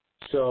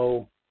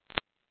 So,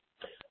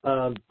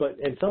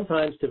 and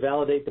sometimes to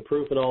validate the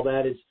proof and all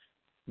that is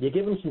you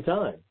give them some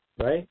time,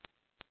 right?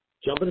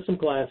 Jump into some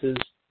classes,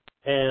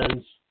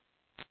 and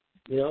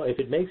if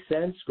it makes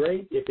sense,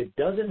 great. If it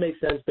doesn't make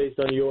sense based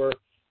on your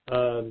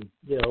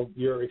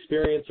your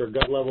experience or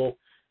gut level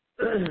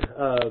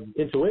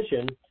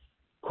intuition,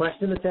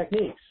 question the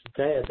techniques.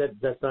 Okay,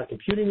 that's not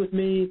computing with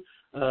me.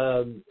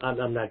 I'm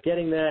not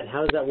getting that.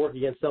 How does that work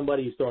against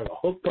somebody who's throwing a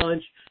hook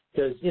punch?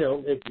 Because,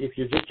 if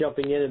you're just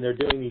jumping in and they're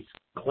doing these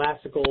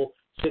classical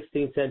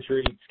 16th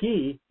century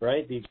ski,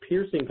 right, these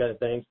piercing kind of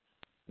things,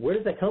 where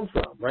does that come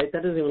from, right?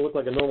 That doesn't even look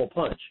like a normal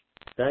punch,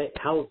 right?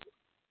 How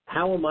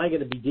am I going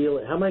to be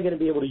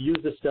able to use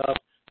this stuff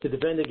to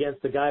defend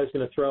against the guy who's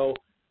going to throw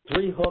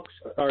 3 hooks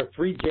or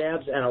 3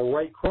 jabs and a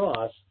right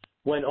cross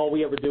when all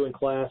we ever do in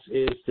class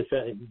is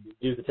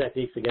do the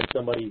techniques against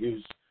somebody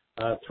who's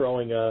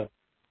throwing one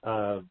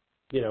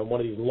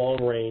of these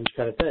long-range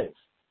kind of things.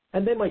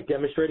 And they might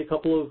demonstrate a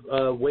couple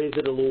of ways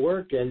that it will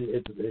work, and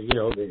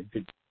they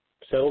could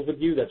settles with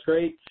you, that's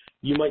great.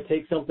 You might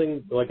take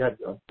something like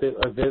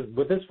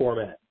with this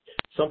format.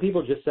 Some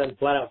people just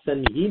flat out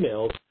send me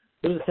emails.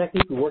 This is a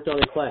technique we worked on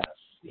in class.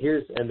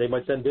 And they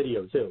might send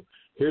video too.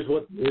 Here's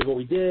what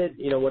we did,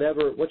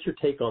 whatever. What's your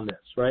take on this,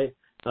 right?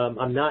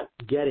 I'm not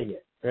getting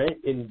it, right?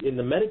 In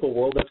the medical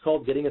world, that's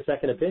called getting a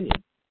second opinion.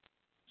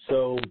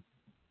 So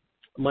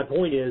my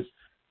point is,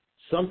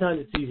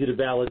 sometimes it's easy to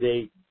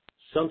validate.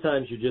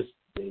 Sometimes you just,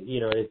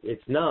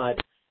 it's not.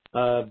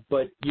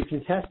 But you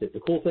can test it.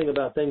 The cool thing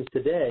about things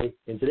today,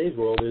 in today's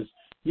world, is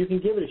you can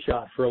give it a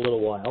shot for a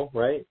little while,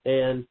 right?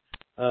 And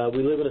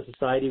we live in a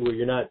society where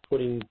you're not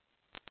putting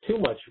too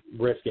much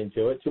risk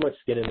into it, too much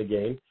skin in the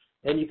game,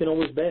 and you can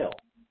always bail,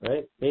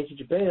 right? Ancient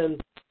Japan,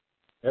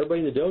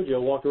 everybody in the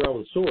dojo walked around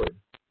with a sword.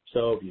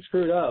 So if you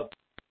screwed up,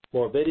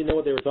 or if they didn't know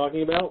what they were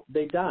talking about,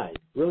 they died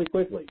really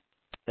quickly.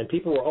 And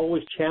people were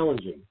always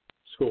challenging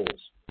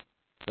schools,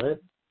 right?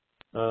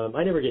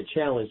 I never get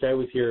challenged. I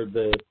always hear as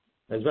a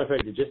matter of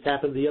fact, it just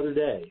happened the other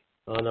day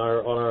on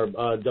our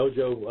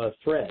dojo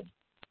thread,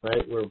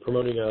 right? We're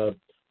promoting a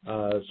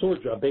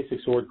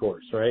basic sword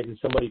course, right? And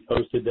somebody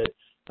posted that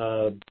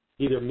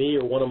either me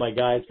or one of my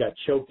guys got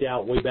choked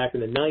out way back in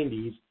the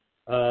 90s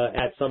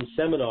at some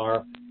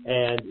seminar,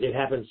 and it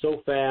happened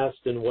so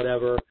fast and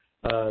whatever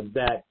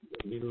that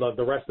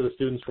the rest of the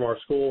students from our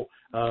school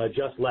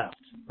just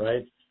left,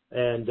 right?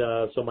 And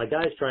so my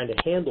guy's trying to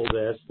handle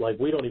this, like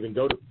we don't even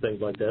go to things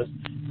like this,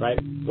 right?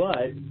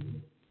 But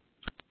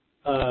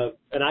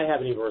and I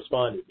haven't even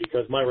responded,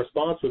 because my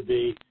response would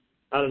be,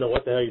 I don't know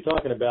what the hell you're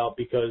talking about,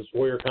 because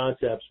Warrior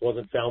Concepts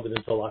wasn't founded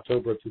until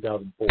October of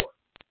 2004.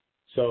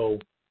 So,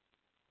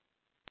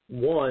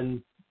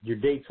 one, your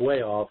date's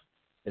way off,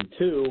 and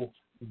two,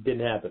 it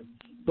didn't happen.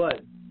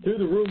 But through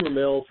the rumor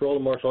mill, through all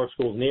the martial arts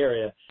schools in the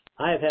area,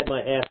 I have had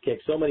my ass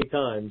kicked so many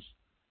times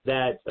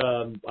that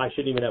I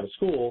shouldn't even have a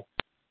school,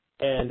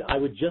 and I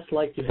would just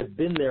like to have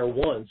been there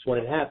once when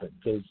it happened,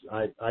 because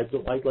I'd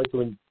like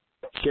to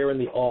share in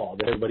the awe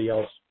that everybody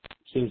else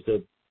seems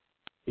to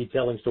be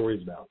telling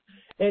stories about.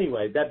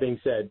 Anyway, that being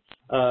said,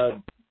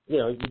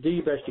 you do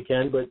your best you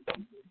can, but,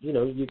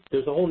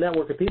 there's a whole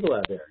network of people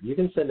out there. You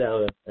can send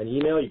out an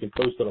email. You can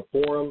post on a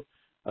forum.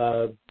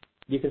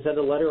 You can send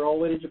a letter all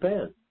the way to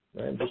Japan,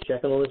 right? Just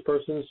checking on this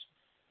person's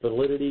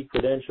validity,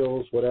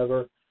 credentials,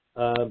 whatever.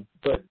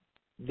 But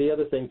the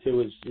other thing, too,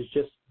 is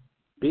just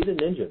be the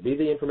ninja. Be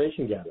the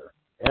information gatherer.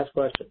 Ask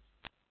questions.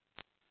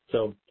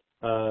 So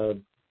there's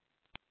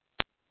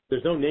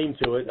no name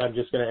to it. I'm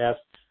just going to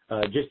ask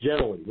just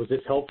generally, was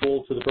this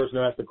helpful to the person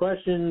who asked the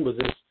question? Was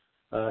this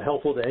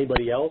helpful to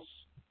anybody else?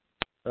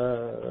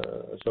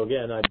 So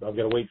again, I've got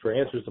to wait for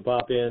answers to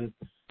pop in.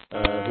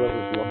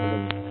 Whoever's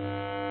looking.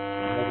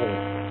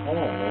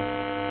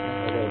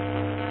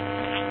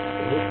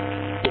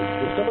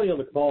 There's somebody on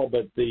the call,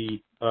 but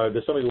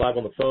there's somebody live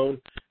on the phone,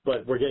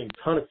 but we're getting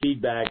a ton of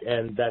feedback,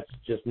 and that's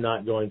just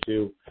not going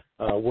to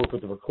work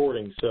with the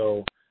recording.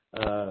 So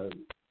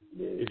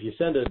if you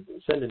send an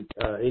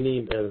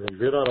email, if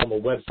you're not on the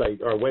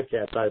website or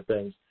webcast side of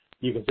things,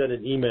 you can send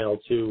an email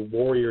to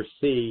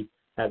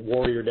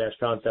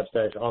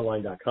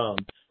warriorc@warrior-concepts-online.com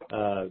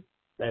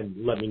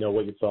and let me know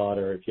what you thought,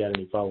 or if you had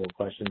any follow-up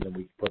questions, and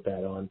we can put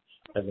that on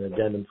as an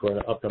addendum for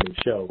an upcoming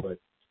show. But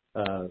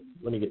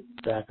let me get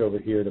back over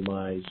here to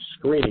my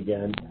screen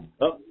again.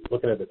 Oh,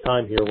 looking at the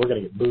time here, we're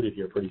going to get booted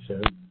here pretty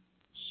soon.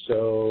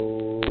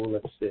 So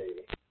let's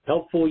see.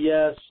 Helpful,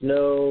 yes,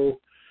 no.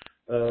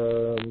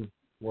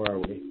 Where are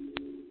we?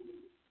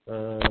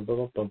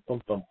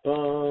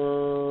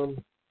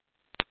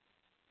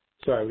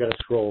 Sorry, I've got to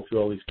scroll through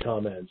all these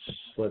comments.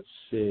 Let's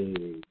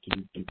see.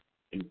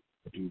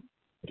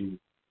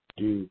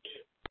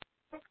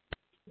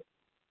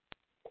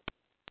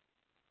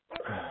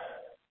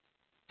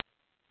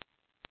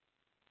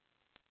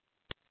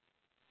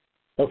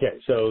 Okay,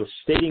 so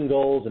stating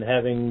goals and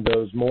having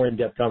those more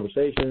in-depth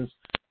conversations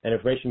and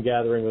information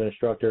gathering with an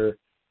instructor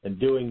and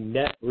doing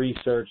net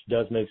research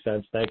does make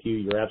sense. Thank you.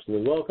 You're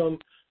absolutely welcome.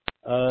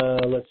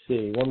 Let's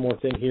see. One more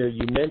thing here.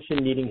 You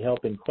mentioned needing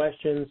help in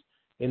questions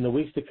in the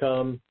weeks to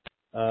come,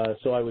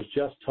 so I was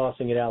just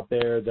tossing it out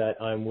there that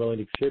I'm willing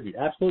to contribute.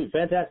 Absolutely.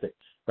 Fantastic.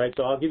 Right,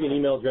 so I'll give you an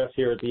email address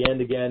here at the end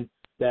again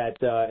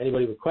that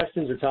anybody with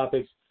questions or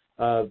topics.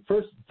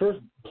 First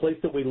place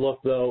that we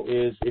look, though,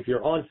 is if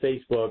you're on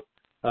Facebook,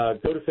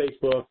 go to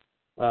Facebook.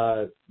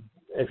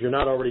 If you're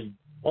not already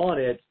on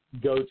it,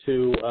 go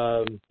to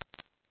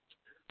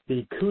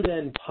the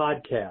KUDEN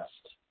podcast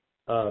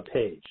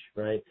page,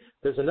 right?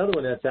 There's another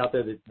one that's out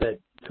there that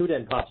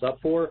KUDEN pops up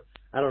for.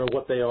 I don't know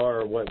what they are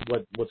or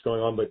what's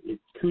going on, but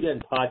it's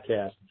KUDEN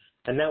podcast,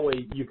 and that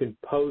way you can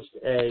post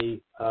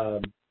a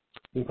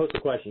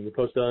question. You can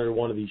post it under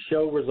one of these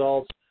show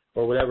results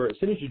or whatever. As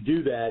soon as you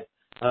do that,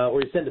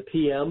 or you send a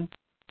PM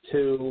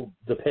to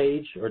the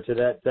page or to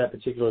that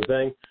particular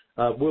thing,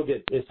 we'll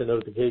get instant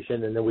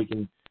notification, and then we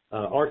can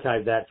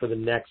archive that for the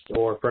next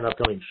or for an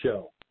upcoming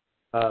show.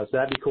 So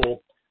that'd be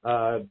cool.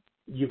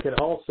 You can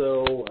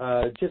also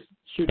just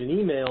shoot an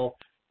email.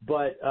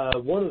 But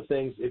one of the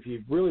things, if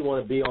you really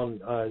want to be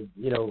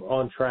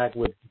on track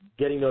with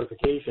getting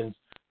notifications,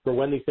 for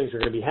when these things are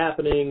going to be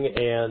happening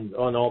and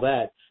on all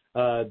that,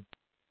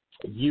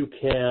 you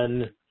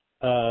can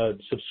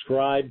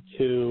subscribe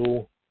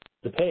to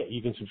the pay.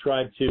 You can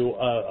subscribe to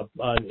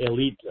an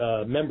elite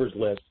members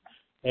list.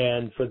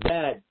 And for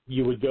that,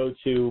 you would go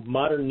to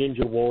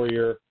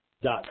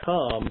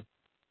modernninjawarrior.com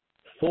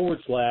 /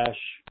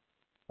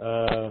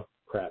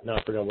 crap, now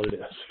I forgot what it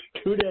is.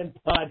 KUDEN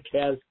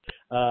podcast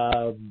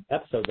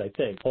episodes, I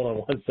think. Hold on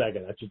one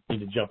second. I just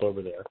need to jump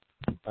over there.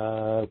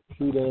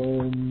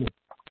 KUDEN,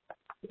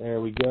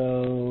 there we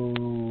go.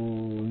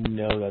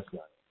 No, that's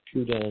not it.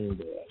 KUDEN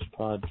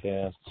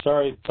podcast.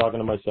 Sorry, talking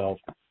to myself.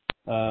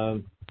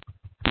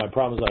 My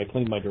problem is I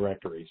cleaned my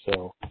directory,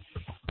 so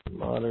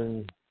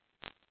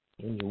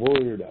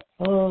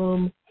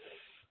modernninjawarrior.com,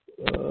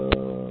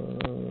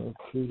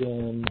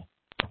 KUDEN.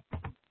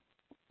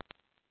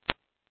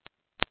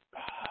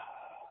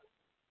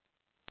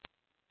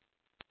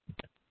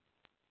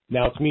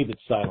 Now it's me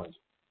that's silent.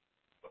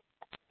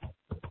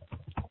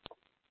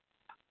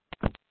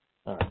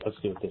 All right,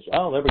 let's see what this.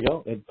 Oh, there we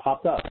go. It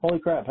popped up. Holy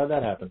crap! How'd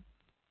that happen?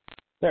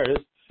 There it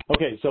is.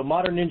 Okay, so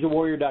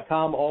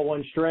modernninjawarrior.com, all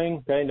one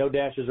string. Okay, no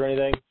dashes or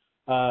anything.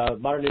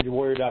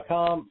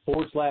 modernninjawarrior.com /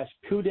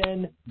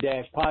 KUDEN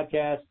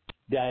podcast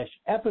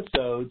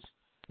episodes.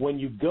 When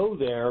you go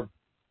there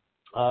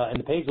and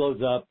the page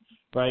loads up,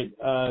 right?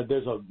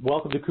 There's a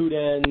welcome to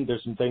KUDEN.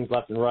 There's some things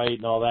left and right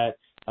and all that.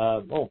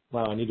 Oh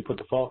wow! I need to put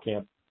the fall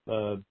camp.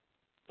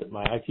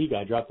 My IT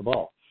guy dropped the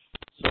ball.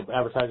 So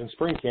advertising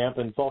spring camp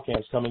and fall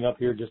camp's coming up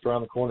here just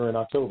around the corner in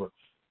October.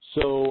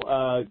 So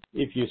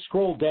if you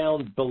scroll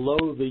down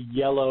below the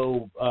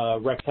yellow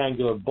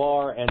rectangular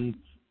bar and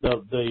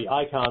the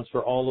icons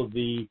for all of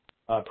the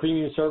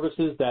premium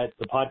services that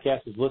the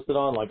podcast is listed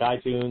on, like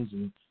iTunes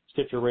and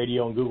Stitcher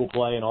Radio and Google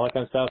Play and all that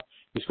kind of stuff,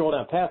 you scroll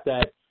down past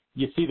that,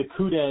 you see the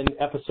KUDEN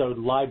episode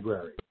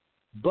library.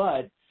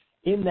 But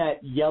in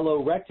that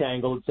yellow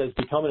rectangle, it says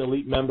become an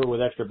elite member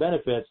with extra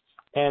benefits,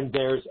 and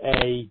there's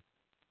a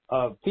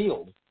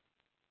field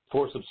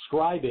for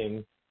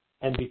subscribing,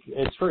 and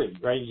it's free,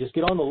 right? You just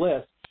get on the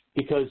list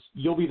because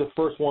you'll be the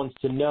first ones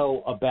to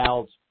know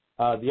about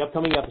the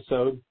upcoming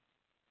episode.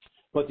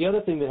 But the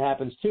other thing that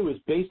happens, too, is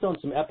based on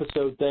some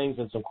episode things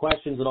and some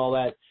questions and all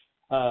that,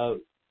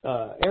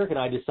 Eric and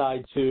I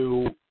decide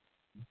to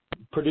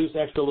produce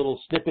extra little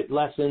snippet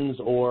lessons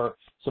or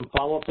some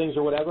follow-up things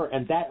or whatever,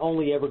 and that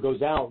only ever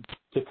goes out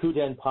to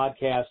KUDEN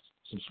podcast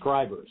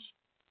subscribers,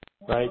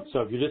 right? So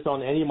if you're just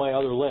on any of my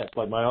other lists,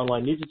 like my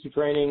online ninjutsu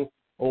training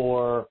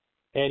or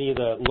any of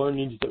the Learn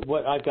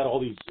Ninjutsu, I've got all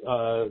these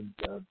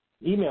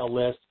email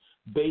lists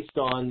based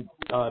on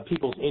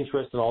people's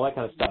interests and all that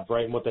kind of stuff,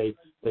 right, and what they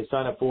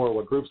sign up for,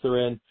 what groups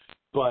they're in.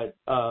 But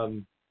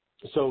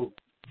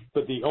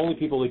but the only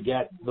people that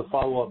get the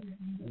follow-up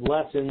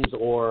lessons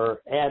or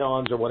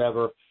add-ons or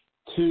whatever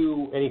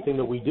to anything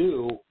that we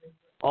do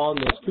on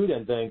this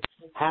KUDEN thing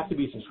have to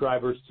be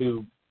subscribers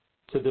to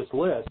this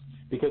list,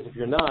 because if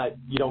you're not,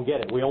 you don't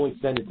get it. We only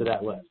send it to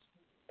that list.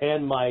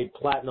 And my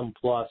Platinum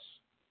Plus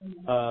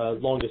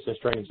long-distance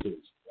training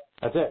students.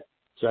 That's it,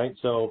 right?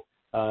 So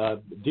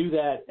do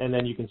that, and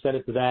then you can send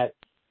it to that.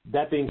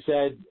 That being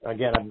said,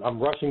 again,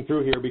 I'm rushing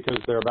through here because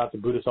they're about to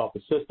boot us off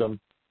the system.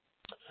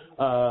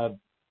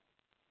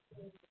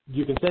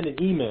 You can send an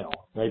email,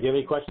 right? If you have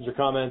any questions or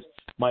comments,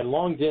 my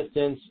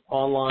long-distance,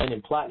 online,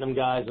 and platinum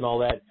guys and all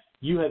that,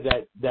 you have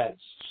that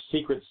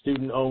secret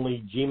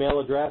student-only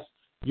Gmail address.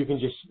 You can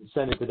just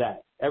send it to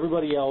that.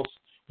 Everybody else,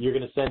 you're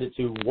going to send it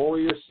to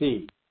Warrior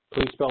C.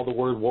 Please spell the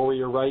word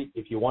warrior right.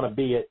 If you want to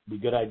be it, be a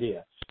good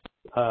idea.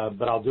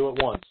 But I'll do it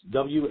once.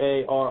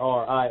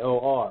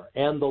 WARRIOR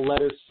and the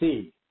letter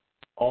C,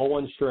 all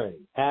one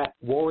string, at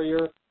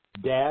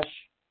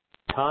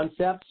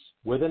warrior-concepts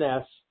with an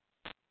S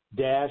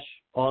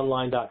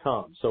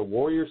 -online.com. So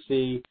Warrior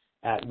C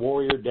at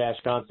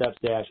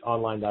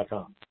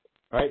warrior-concepts-online.com.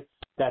 All right,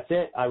 that's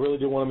it. I really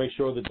do want to make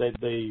sure that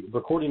the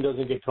recording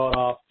doesn't get cut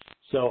off,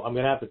 so I'm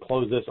going to have to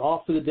close this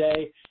off for the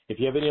day. If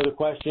you have any other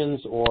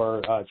questions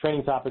or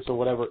training topics or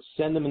whatever,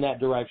 send them in that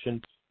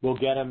direction. We'll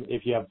get them.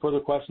 If you have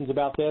further questions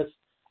about this,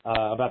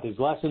 about these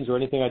lessons or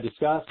anything I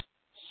discussed,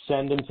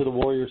 send them to the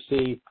Warrior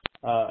C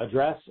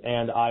address,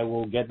 and I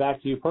will get back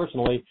to you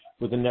personally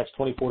within the next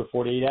 24 to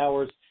 48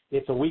 hours.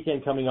 It's a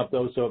weekend coming up,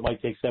 though, so it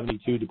might take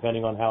 72,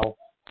 depending on how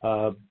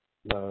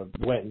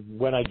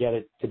when I get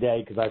it today,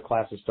 because I have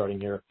classes starting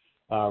here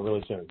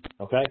really soon.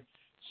 Okay,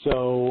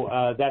 so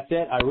that's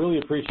it. I really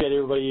appreciate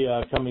everybody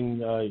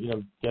coming,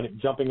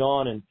 jumping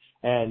on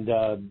and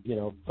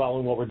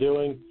following what we're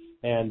doing,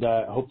 and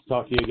I hope to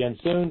talk to you again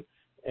soon.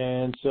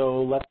 And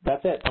so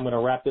that's it. I'm going to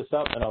wrap this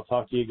up, and I'll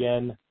talk to you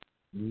again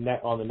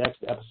on the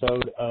next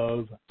episode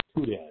of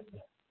KUDEN.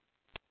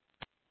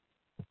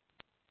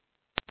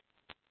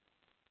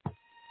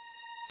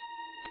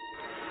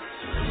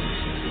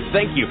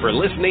 Thank you for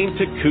listening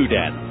to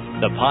KUDEN,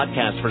 the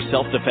podcast for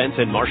self-defense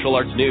and martial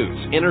arts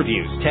news,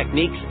 interviews,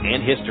 techniques,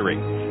 and history.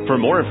 For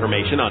more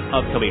information on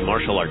upcoming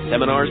martial arts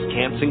seminars,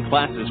 camps, and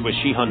classes with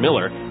Shihan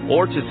Miller,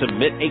 or to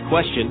submit a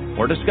question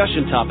or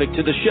discussion topic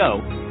to the show,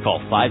 call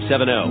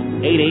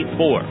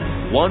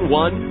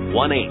 570-884-11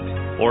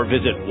 or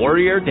visit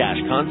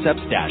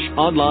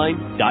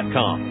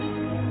warrior-concepts-online.com.